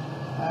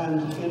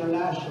and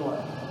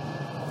internationally.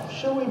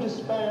 Should we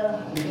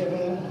despair and give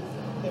in?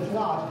 If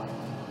not,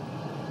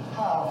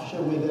 how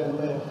should we then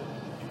live?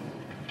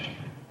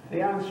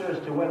 The answer as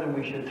to whether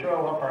we should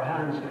throw up our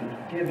hands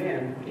and give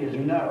in is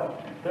no.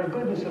 There are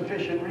good and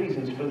sufficient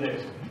reasons for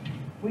this.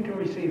 We can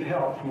receive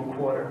help from a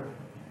quarter,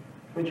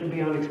 which would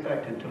be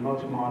unexpected to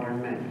most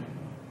modern men.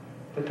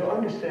 But to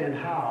understand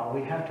how,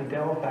 we have to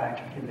delve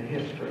back into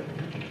history.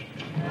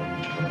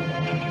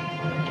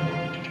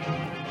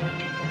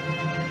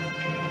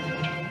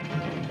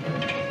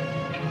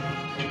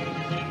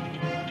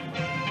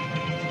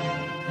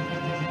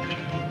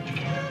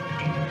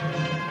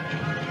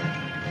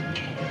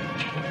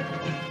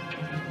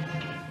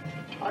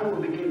 I will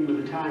begin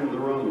with the time of the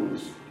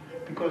Romans,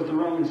 because the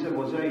Roman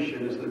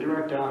civilization is the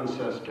direct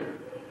ancestor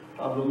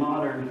of the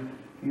modern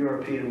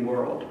European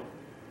world.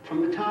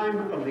 From the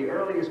time of the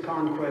earliest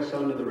conquests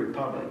under the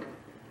Republic,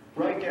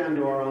 right down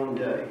to our own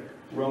day,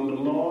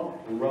 Roman law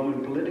and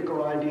Roman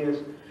political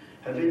ideas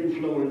have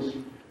influenced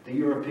the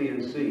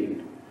European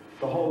scene,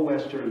 the whole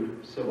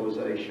Western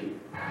civilization.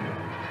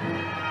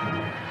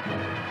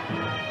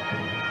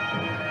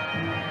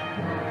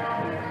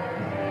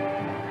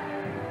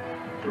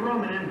 The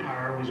Roman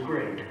Empire was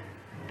great,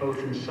 both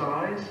in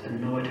size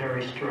and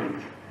military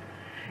strength.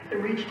 It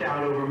reached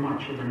out over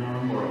much of the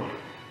known world.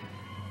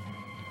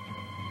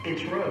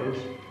 Its roads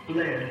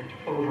led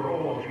over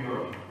all of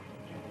Europe,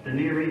 the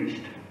Near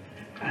East,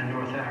 and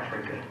North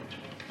Africa.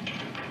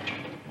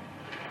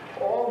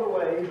 All the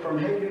way from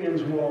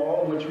Hadrian's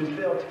Wall, which was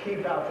built to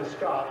keep out the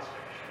Scots,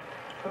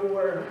 who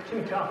were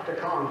too tough to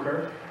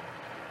conquer,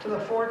 to the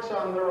forts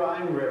on the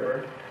Rhine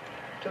River,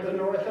 to the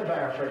north of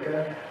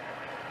Africa,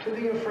 to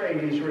the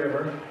Euphrates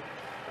River,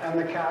 and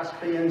the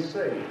Caspian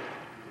Sea.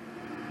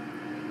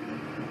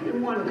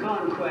 In one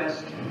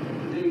conquest,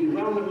 the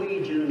Roman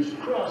legions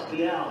crossed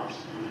the Alps,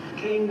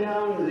 came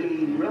down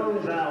the Rhone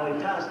Valley,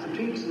 past the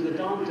peaks of the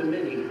Dent du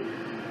Midi,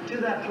 to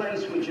that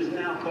place which is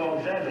now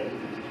called Vevey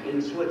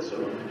in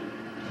Switzerland.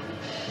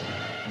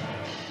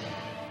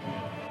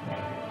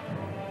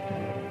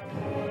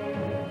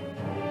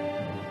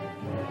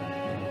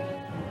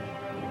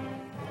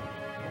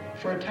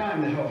 For a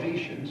time, the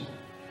Helvetians,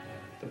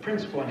 the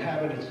principal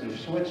inhabitants of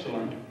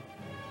Switzerland,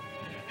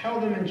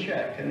 held them in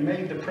check and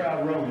made the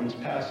proud Romans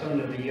pass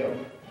under the yoke,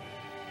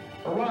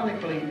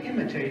 ironically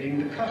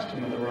imitating the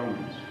custom of the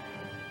Romans,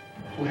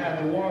 who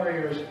had the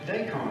warriors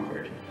they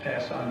conquered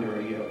pass under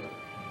a yoke.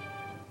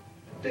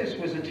 This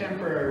was a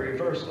temporary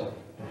reversal.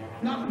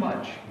 Not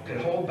much could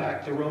hold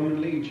back the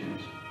Roman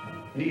legions,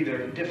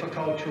 neither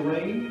difficult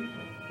terrain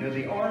nor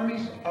the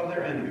armies of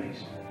their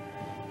enemies.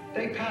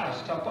 They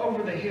passed up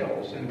over the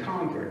hills and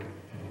conquered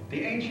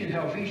the ancient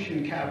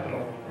Helvetian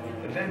capital,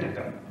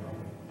 Venticum,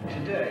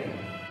 today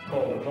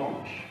called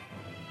Avanches.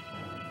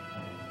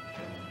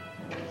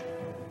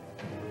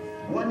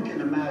 One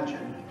can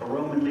imagine a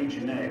Roman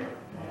legionnaire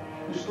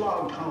who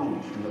slogged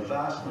home from the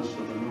vastness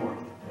of the north.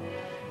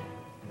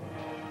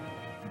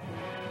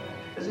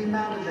 As he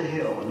mounted the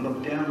hill and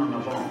looked down on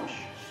Avanches,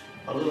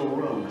 a little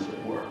Rome as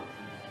it were,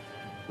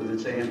 with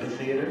its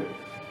amphitheater,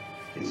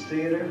 its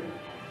theater,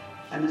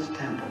 and its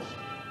temples.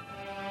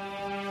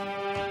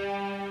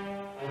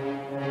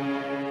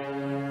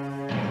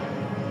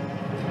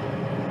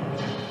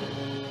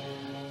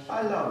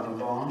 I love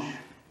Avanches.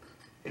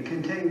 It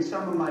contains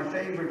some of my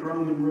favorite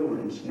Roman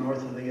ruins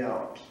north of the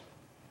Alps.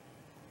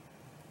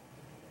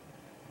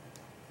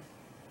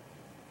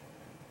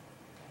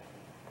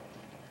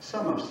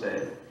 Some have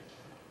said,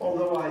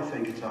 although I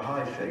think it's a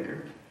high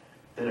figure,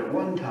 that at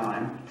one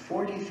time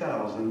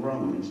 40,000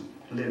 Romans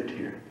lived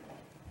here.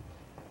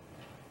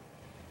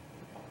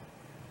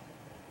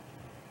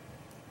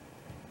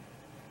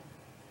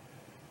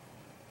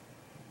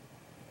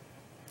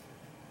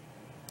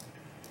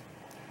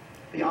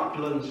 The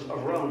opulence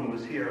of Rome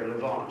was here at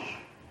Avanches.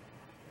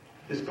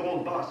 This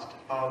gold bust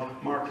of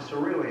Marcus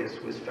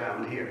Aurelius was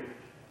found here.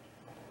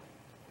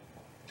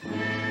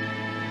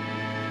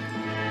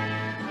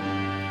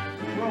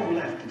 Rome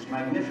left its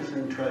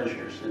magnificent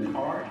treasures in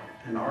art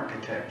and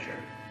architecture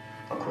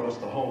across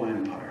the whole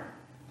empire.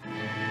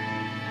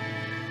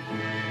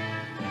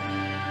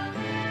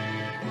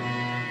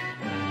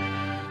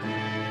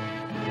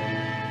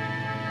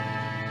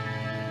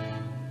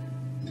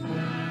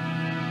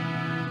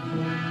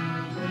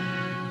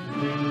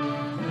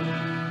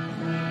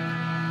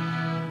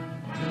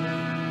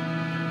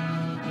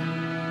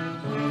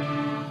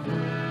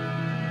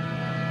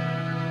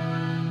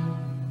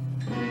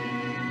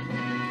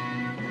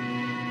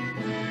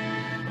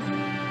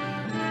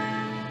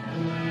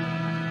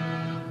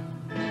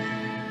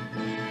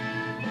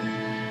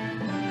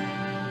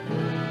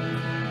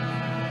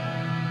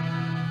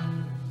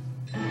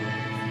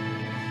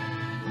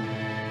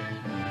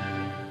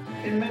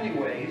 In many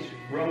ways,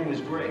 Rome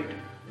was great,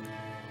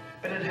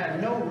 but it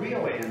had no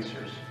real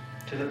answers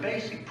to the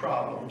basic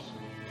problems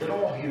that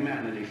all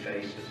humanity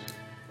faces.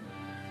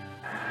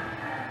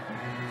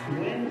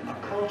 When a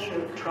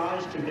culture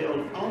tries to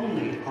build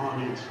only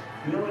on its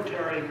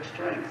military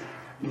strength,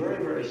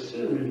 very, very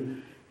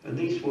soon,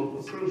 these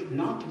will prove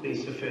not to be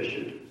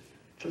sufficient,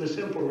 for the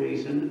simple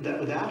reason that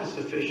without a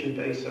sufficient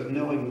base of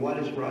knowing what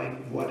is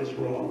right, what is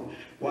wrong,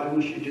 why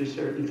we should do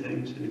certain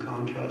things in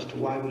contrast to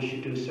why we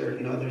should do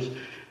certain others,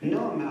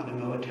 no amount of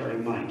military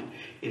might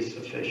is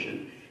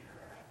sufficient.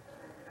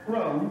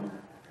 Rome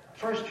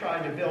first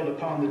tried to build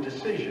upon the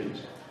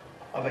decisions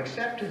of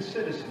accepted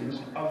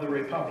citizens of the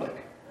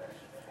Republic,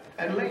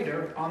 and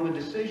later on the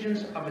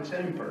decisions of its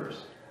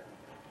emperors.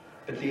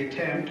 But the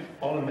attempt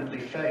ultimately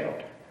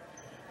failed,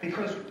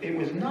 because it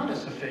was not a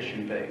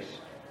sufficient base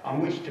on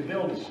which to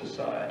build a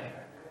society.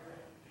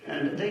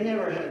 And they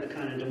never had the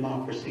kind of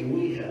democracy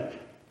we have,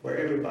 where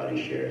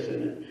everybody shares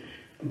in it.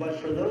 But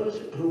for those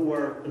who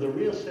were the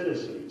real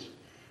citizens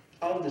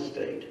of the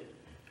state,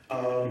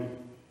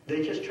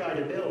 they just tried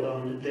to build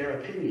on their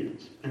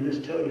opinions, and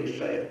this totally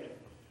failed.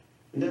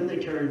 And then they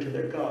turned to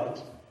their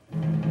gods.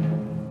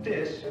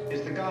 This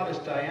is the goddess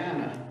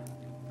Diana,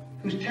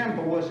 whose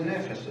temple was in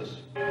Ephesus,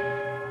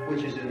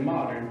 which is in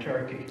modern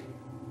Turkey.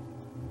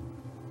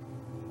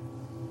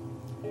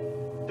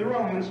 The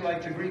Romans,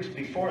 like the Greeks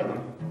before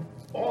them,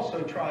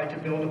 also tried to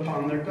build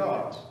upon their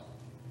gods,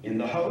 in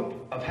the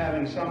hope of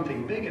having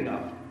something big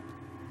enough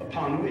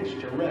upon which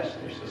to rest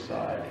their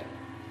society.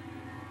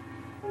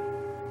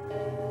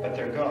 But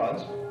their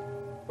gods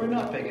were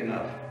not big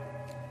enough,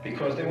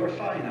 because they were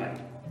finite.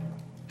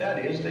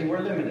 That is, they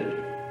were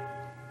limited.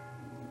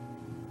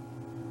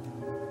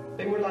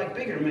 They were like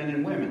bigger men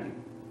and women,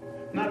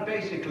 not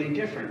basically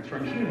different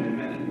from human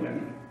men and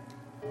women.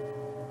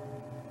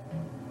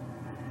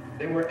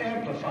 They were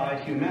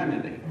amplified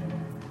humanity,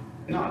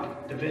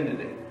 not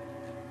divinity.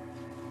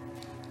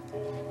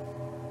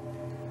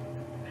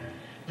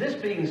 This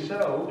being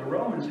so, the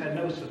Romans had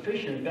no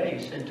sufficient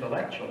base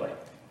intellectually.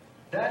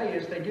 That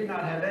is, they did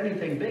not have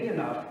anything big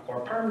enough or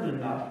permanent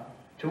enough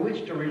to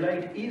which to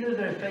relate either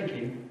their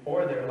thinking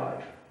or their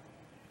life.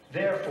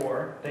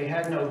 Therefore, they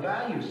had no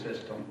value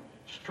system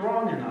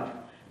strong enough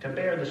to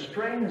bear the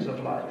strains of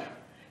life,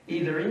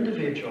 either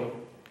individual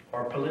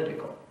or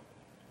political.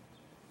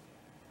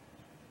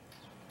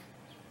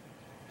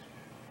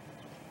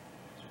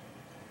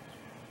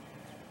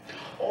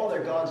 All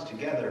their gods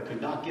together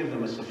could not give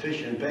them a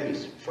sufficient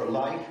base for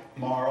life,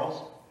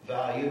 morals,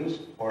 values,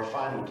 or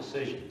final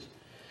decisions.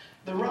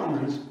 The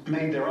Romans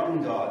made their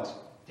own gods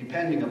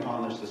depending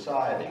upon their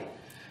society,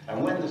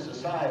 and when the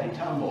society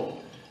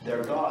tumbled,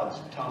 their gods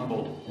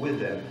tumbled with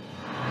them.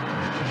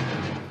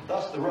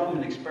 Thus, the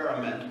Roman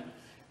experiment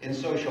in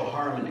social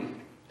harmony,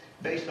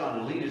 based on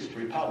an elitist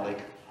republic,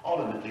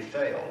 ultimately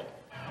failed.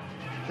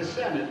 The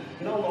Senate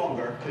no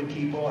longer could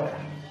keep order.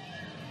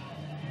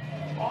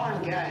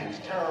 Armed gangs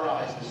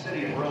terrorized the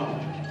city of Rome,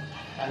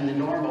 and the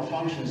normal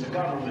functions of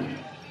government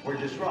were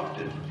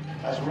disrupted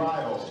as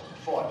rivals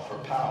fought for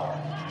power.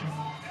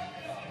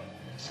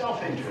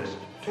 Self-interest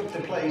took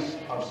the place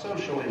of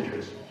social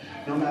interest,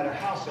 no matter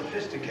how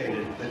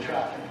sophisticated the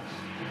traffic.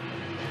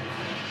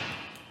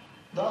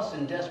 Thus,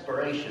 in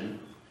desperation,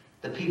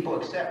 the people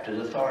accepted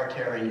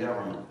authoritarian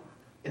government.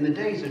 In the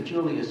days of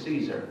Julius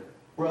Caesar,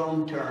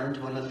 Rome turned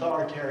to an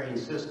authoritarian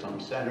system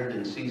centered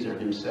in Caesar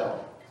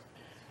himself.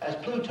 As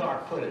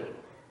Plutarch put it,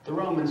 the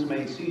Romans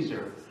made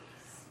Caesar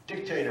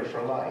dictator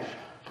for life,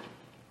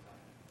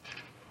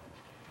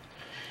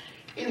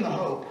 in the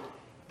hope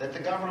that the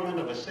government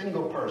of a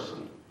single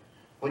person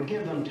would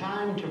give them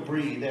time to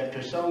breathe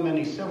after so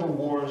many civil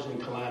wars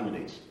and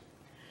calamities.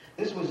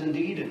 This was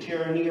indeed a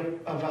tyranny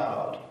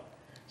avowed,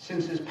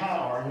 since his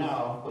power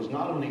now was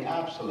not only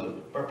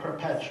absolute, but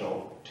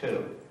perpetual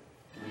too.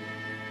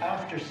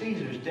 After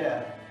Caesar's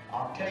death,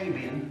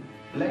 Octavian,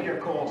 later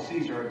called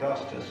Caesar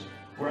Augustus,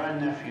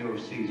 grandnephew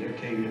of Caesar,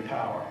 came to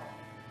power.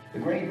 The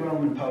great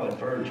Roman poet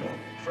Virgil,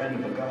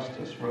 friend of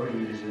Augustus, wrote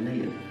in his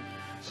Aeneid,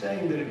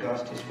 saying that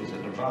Augustus was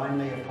a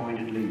divinely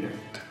appointed leader,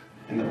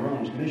 and that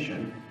Rome's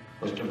mission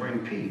was to bring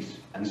peace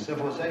and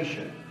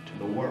civilization to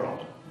the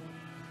world.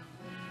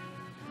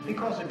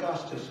 Because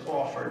Augustus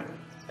offered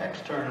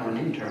external and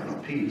internal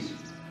peace,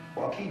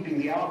 while keeping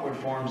the outward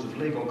forms of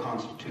legal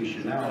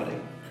constitutionality,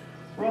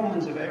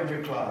 Romans of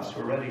every class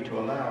were ready to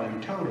allow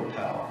him total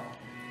power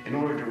in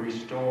order to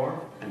restore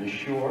and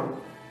assure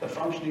the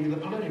functioning of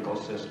the political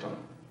system,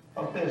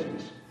 of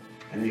business,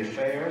 and the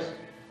affairs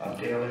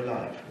of daily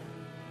life.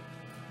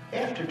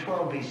 After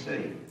 12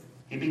 BC,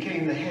 he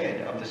became the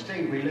head of the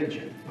state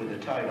religion with the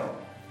title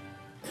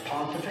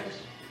Pontifex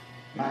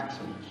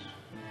Maximus.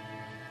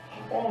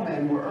 All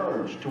men were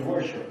urged to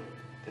worship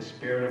the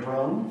spirit of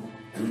Rome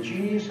and the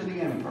genius of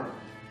the emperor.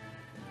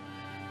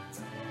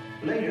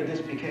 Later, this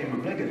became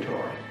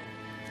obligatory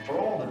for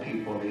all the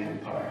people of the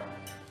empire.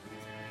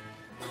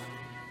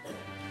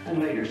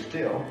 And later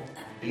still,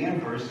 the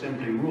emperors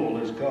simply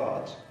ruled as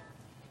gods.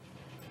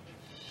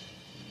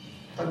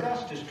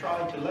 Augustus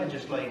tried to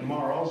legislate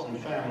morals and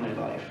family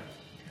life.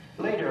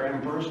 Later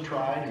emperors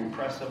tried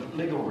impressive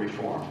legal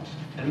reforms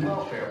and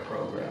welfare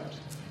programs.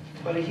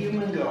 But a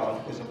human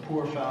god was a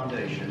poor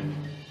foundation,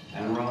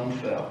 and Rome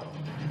fell.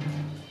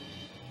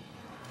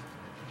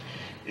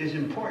 It is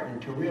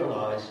important to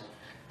realize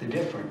the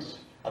difference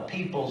a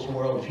people's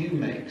worldview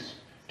makes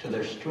to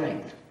their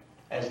strength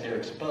as they're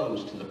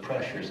exposed to the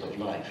pressures of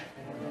life.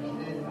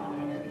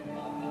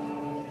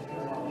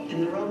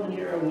 In the Roman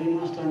era, we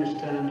must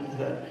understand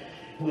that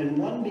when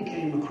one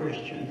became a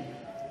Christian,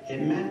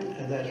 it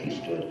meant that he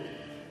stood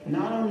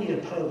not only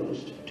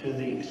opposed to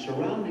the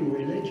surrounding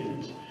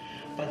religions,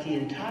 but the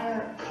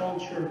entire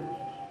culture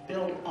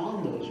built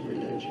on those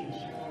religions.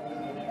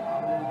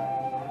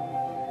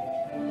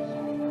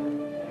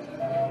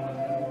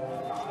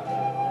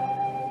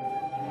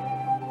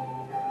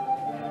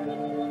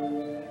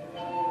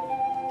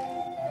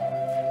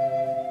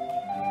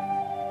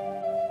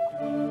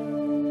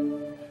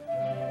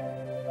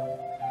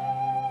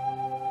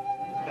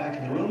 Back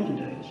in the Roman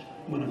days,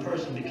 when a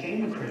person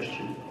became a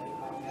Christian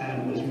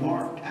and was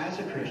marked as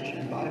a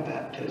Christian by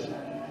baptism,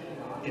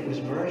 it was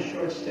a very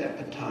short step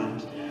at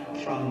times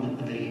from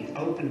the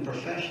open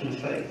profession of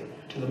faith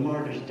to the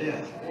martyr's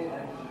death.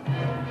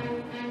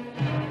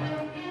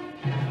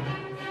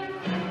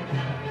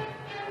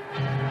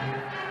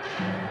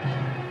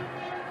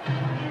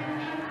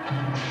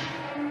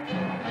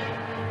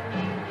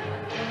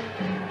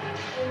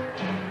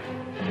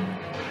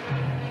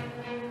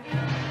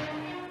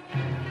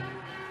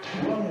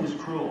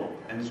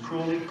 his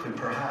cruelty could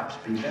perhaps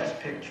be best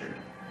pictured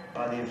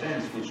by the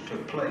events which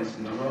took place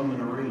in the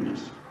Roman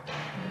arenas.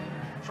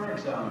 For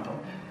example,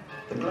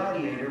 the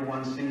gladiator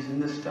one sees in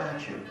this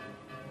statue.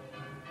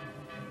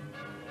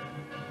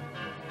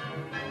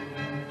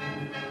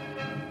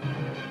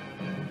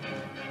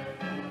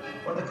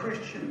 Or the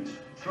Christians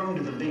thrown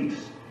to the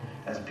beasts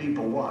as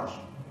people watched.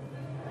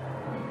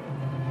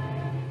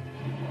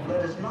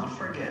 Let us not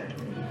forget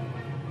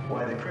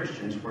why the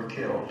Christians were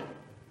killed.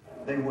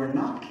 They were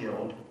not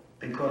killed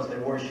because they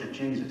worshiped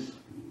Jesus.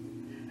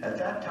 At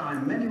that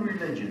time, many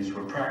religions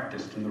were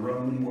practiced in the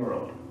Roman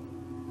world.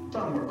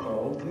 Some were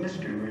called the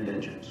mystery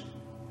religions.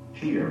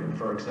 Here,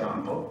 for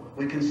example,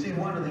 we can see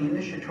one of the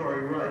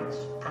initiatory rites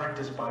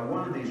practiced by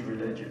one of these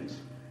religions,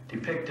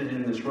 depicted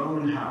in this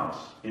Roman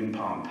house in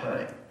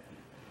Pompeii.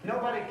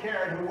 Nobody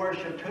cared who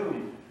worshipped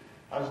whom,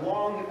 as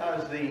long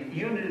as the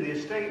unity of the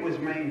state was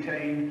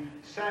maintained,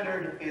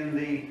 centered in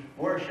the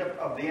worship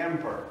of the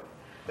emperor.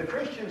 The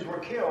Christians were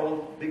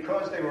killed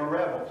because they were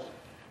rebels,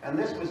 and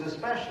this was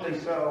especially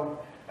so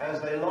as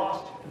they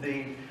lost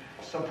the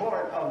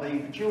support of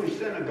the Jewish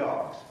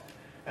synagogues,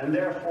 and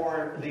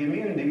therefore the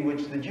immunity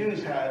which the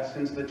Jews had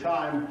since the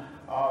time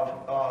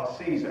of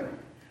Caesar.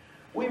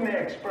 We may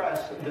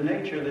express the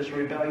nature of this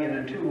rebellion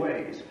in two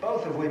ways,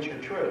 both of which are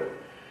true.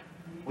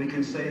 We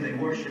can say they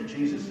worship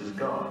Jesus as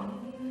God,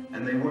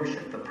 and they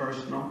worship the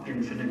personal,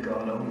 infinite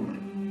God only.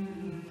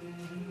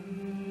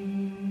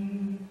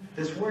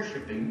 This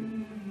worshiping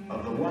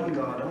of the one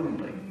God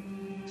only,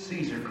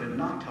 Caesar could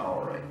not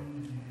tolerate.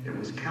 It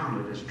was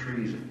counted as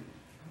treason.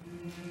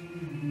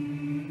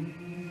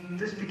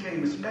 This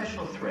became a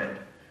special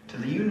threat to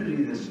the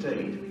unity of the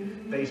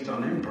state based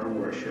on emperor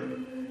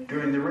worship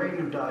during the reign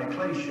of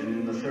Diocletian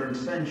in the 3rd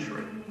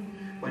century,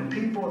 when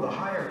people of the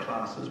higher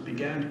classes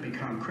began to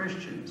become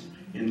Christians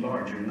in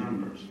larger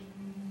numbers.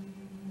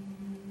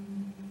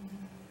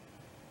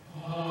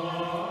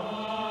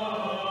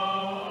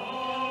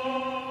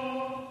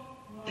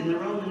 In the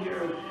Roman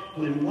era,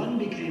 when one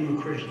became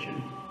a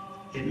Christian,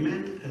 it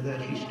meant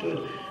that he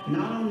stood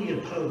not only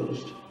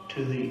opposed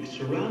to the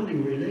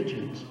surrounding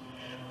religions,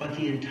 but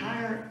the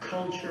entire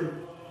culture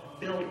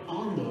built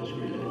on those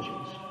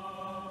religions.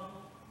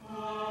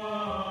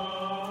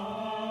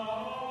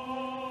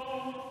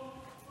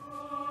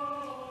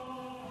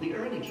 The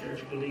early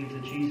church believed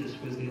that Jesus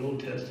was the Old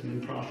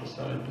Testament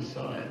prophesied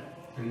Messiah,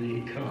 and that he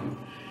had come,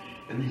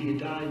 and that he had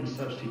died in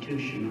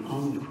substitution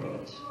on the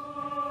cross.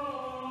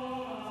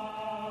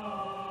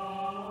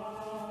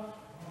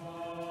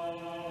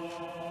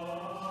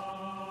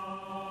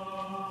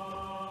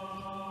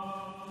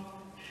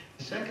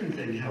 The second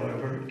thing,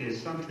 however, is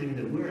something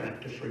that we're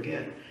apt to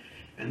forget,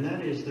 and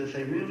that is that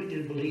they really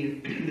did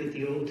believe that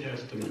the Old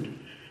Testament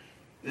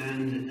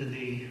and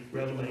the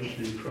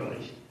revelation in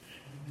Christ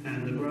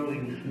and the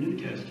growing New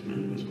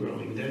Testament was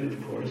growing. Then,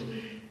 of course,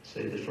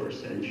 say the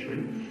 1st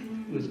century,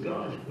 was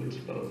God who had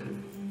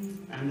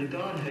spoken, and that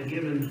God had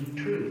given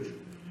truth.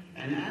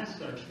 And as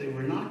such, they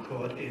were not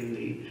caught in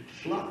the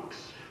flux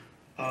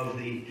of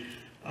the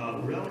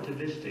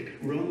relativistic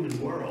Roman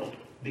world,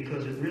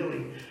 because it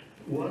really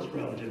was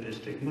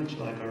relativistic, much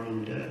like our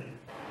own day.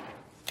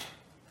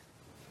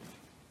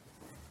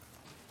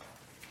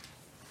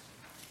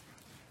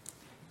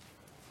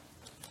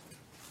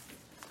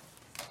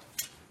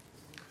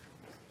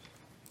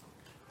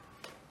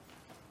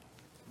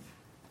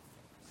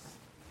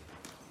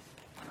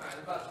 Alright,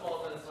 about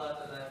 12 minutes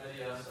left in that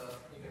video, so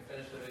you can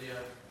finish the video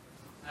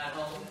at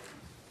home.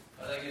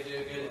 That gives you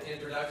a good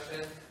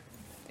introduction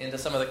into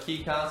some of the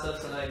key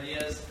concepts and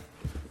ideas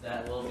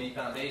that will be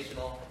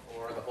foundational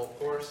for the whole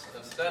course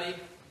of study.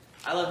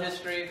 I love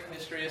history.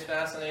 History is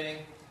fascinating.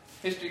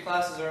 History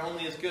classes are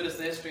only as good as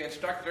the history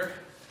instructor.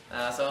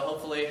 So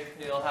hopefully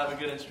you'll have a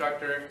good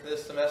instructor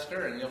this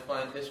semester and you'll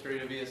find history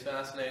to be as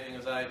fascinating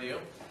as I do.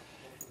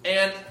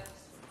 And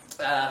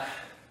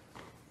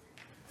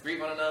greet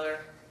one another.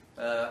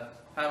 Have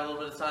a little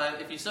bit of time.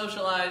 If you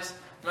socialize,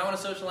 you might want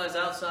to socialize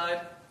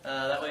outside.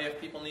 That way if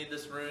people need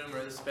this room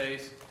or this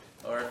space,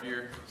 or if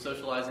you're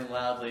socializing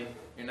loudly,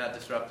 you're not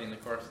disrupting the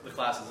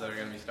classes that are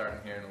going to be starting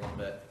here in a little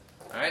bit.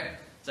 All right?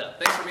 So,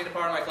 thanks for being a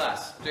part of my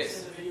class.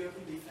 Jason. The video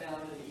can be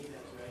found in the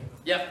emails, right?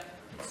 Yep.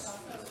 It's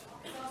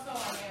also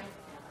on there.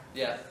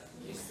 Yeah.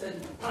 You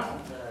said the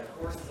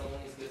course is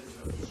only as good as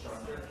the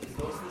instructor. Is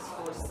most of this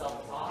course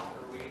self-taught,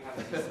 or we have a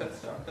decent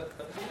instructor?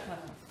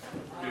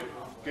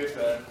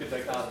 Good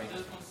dichotomy.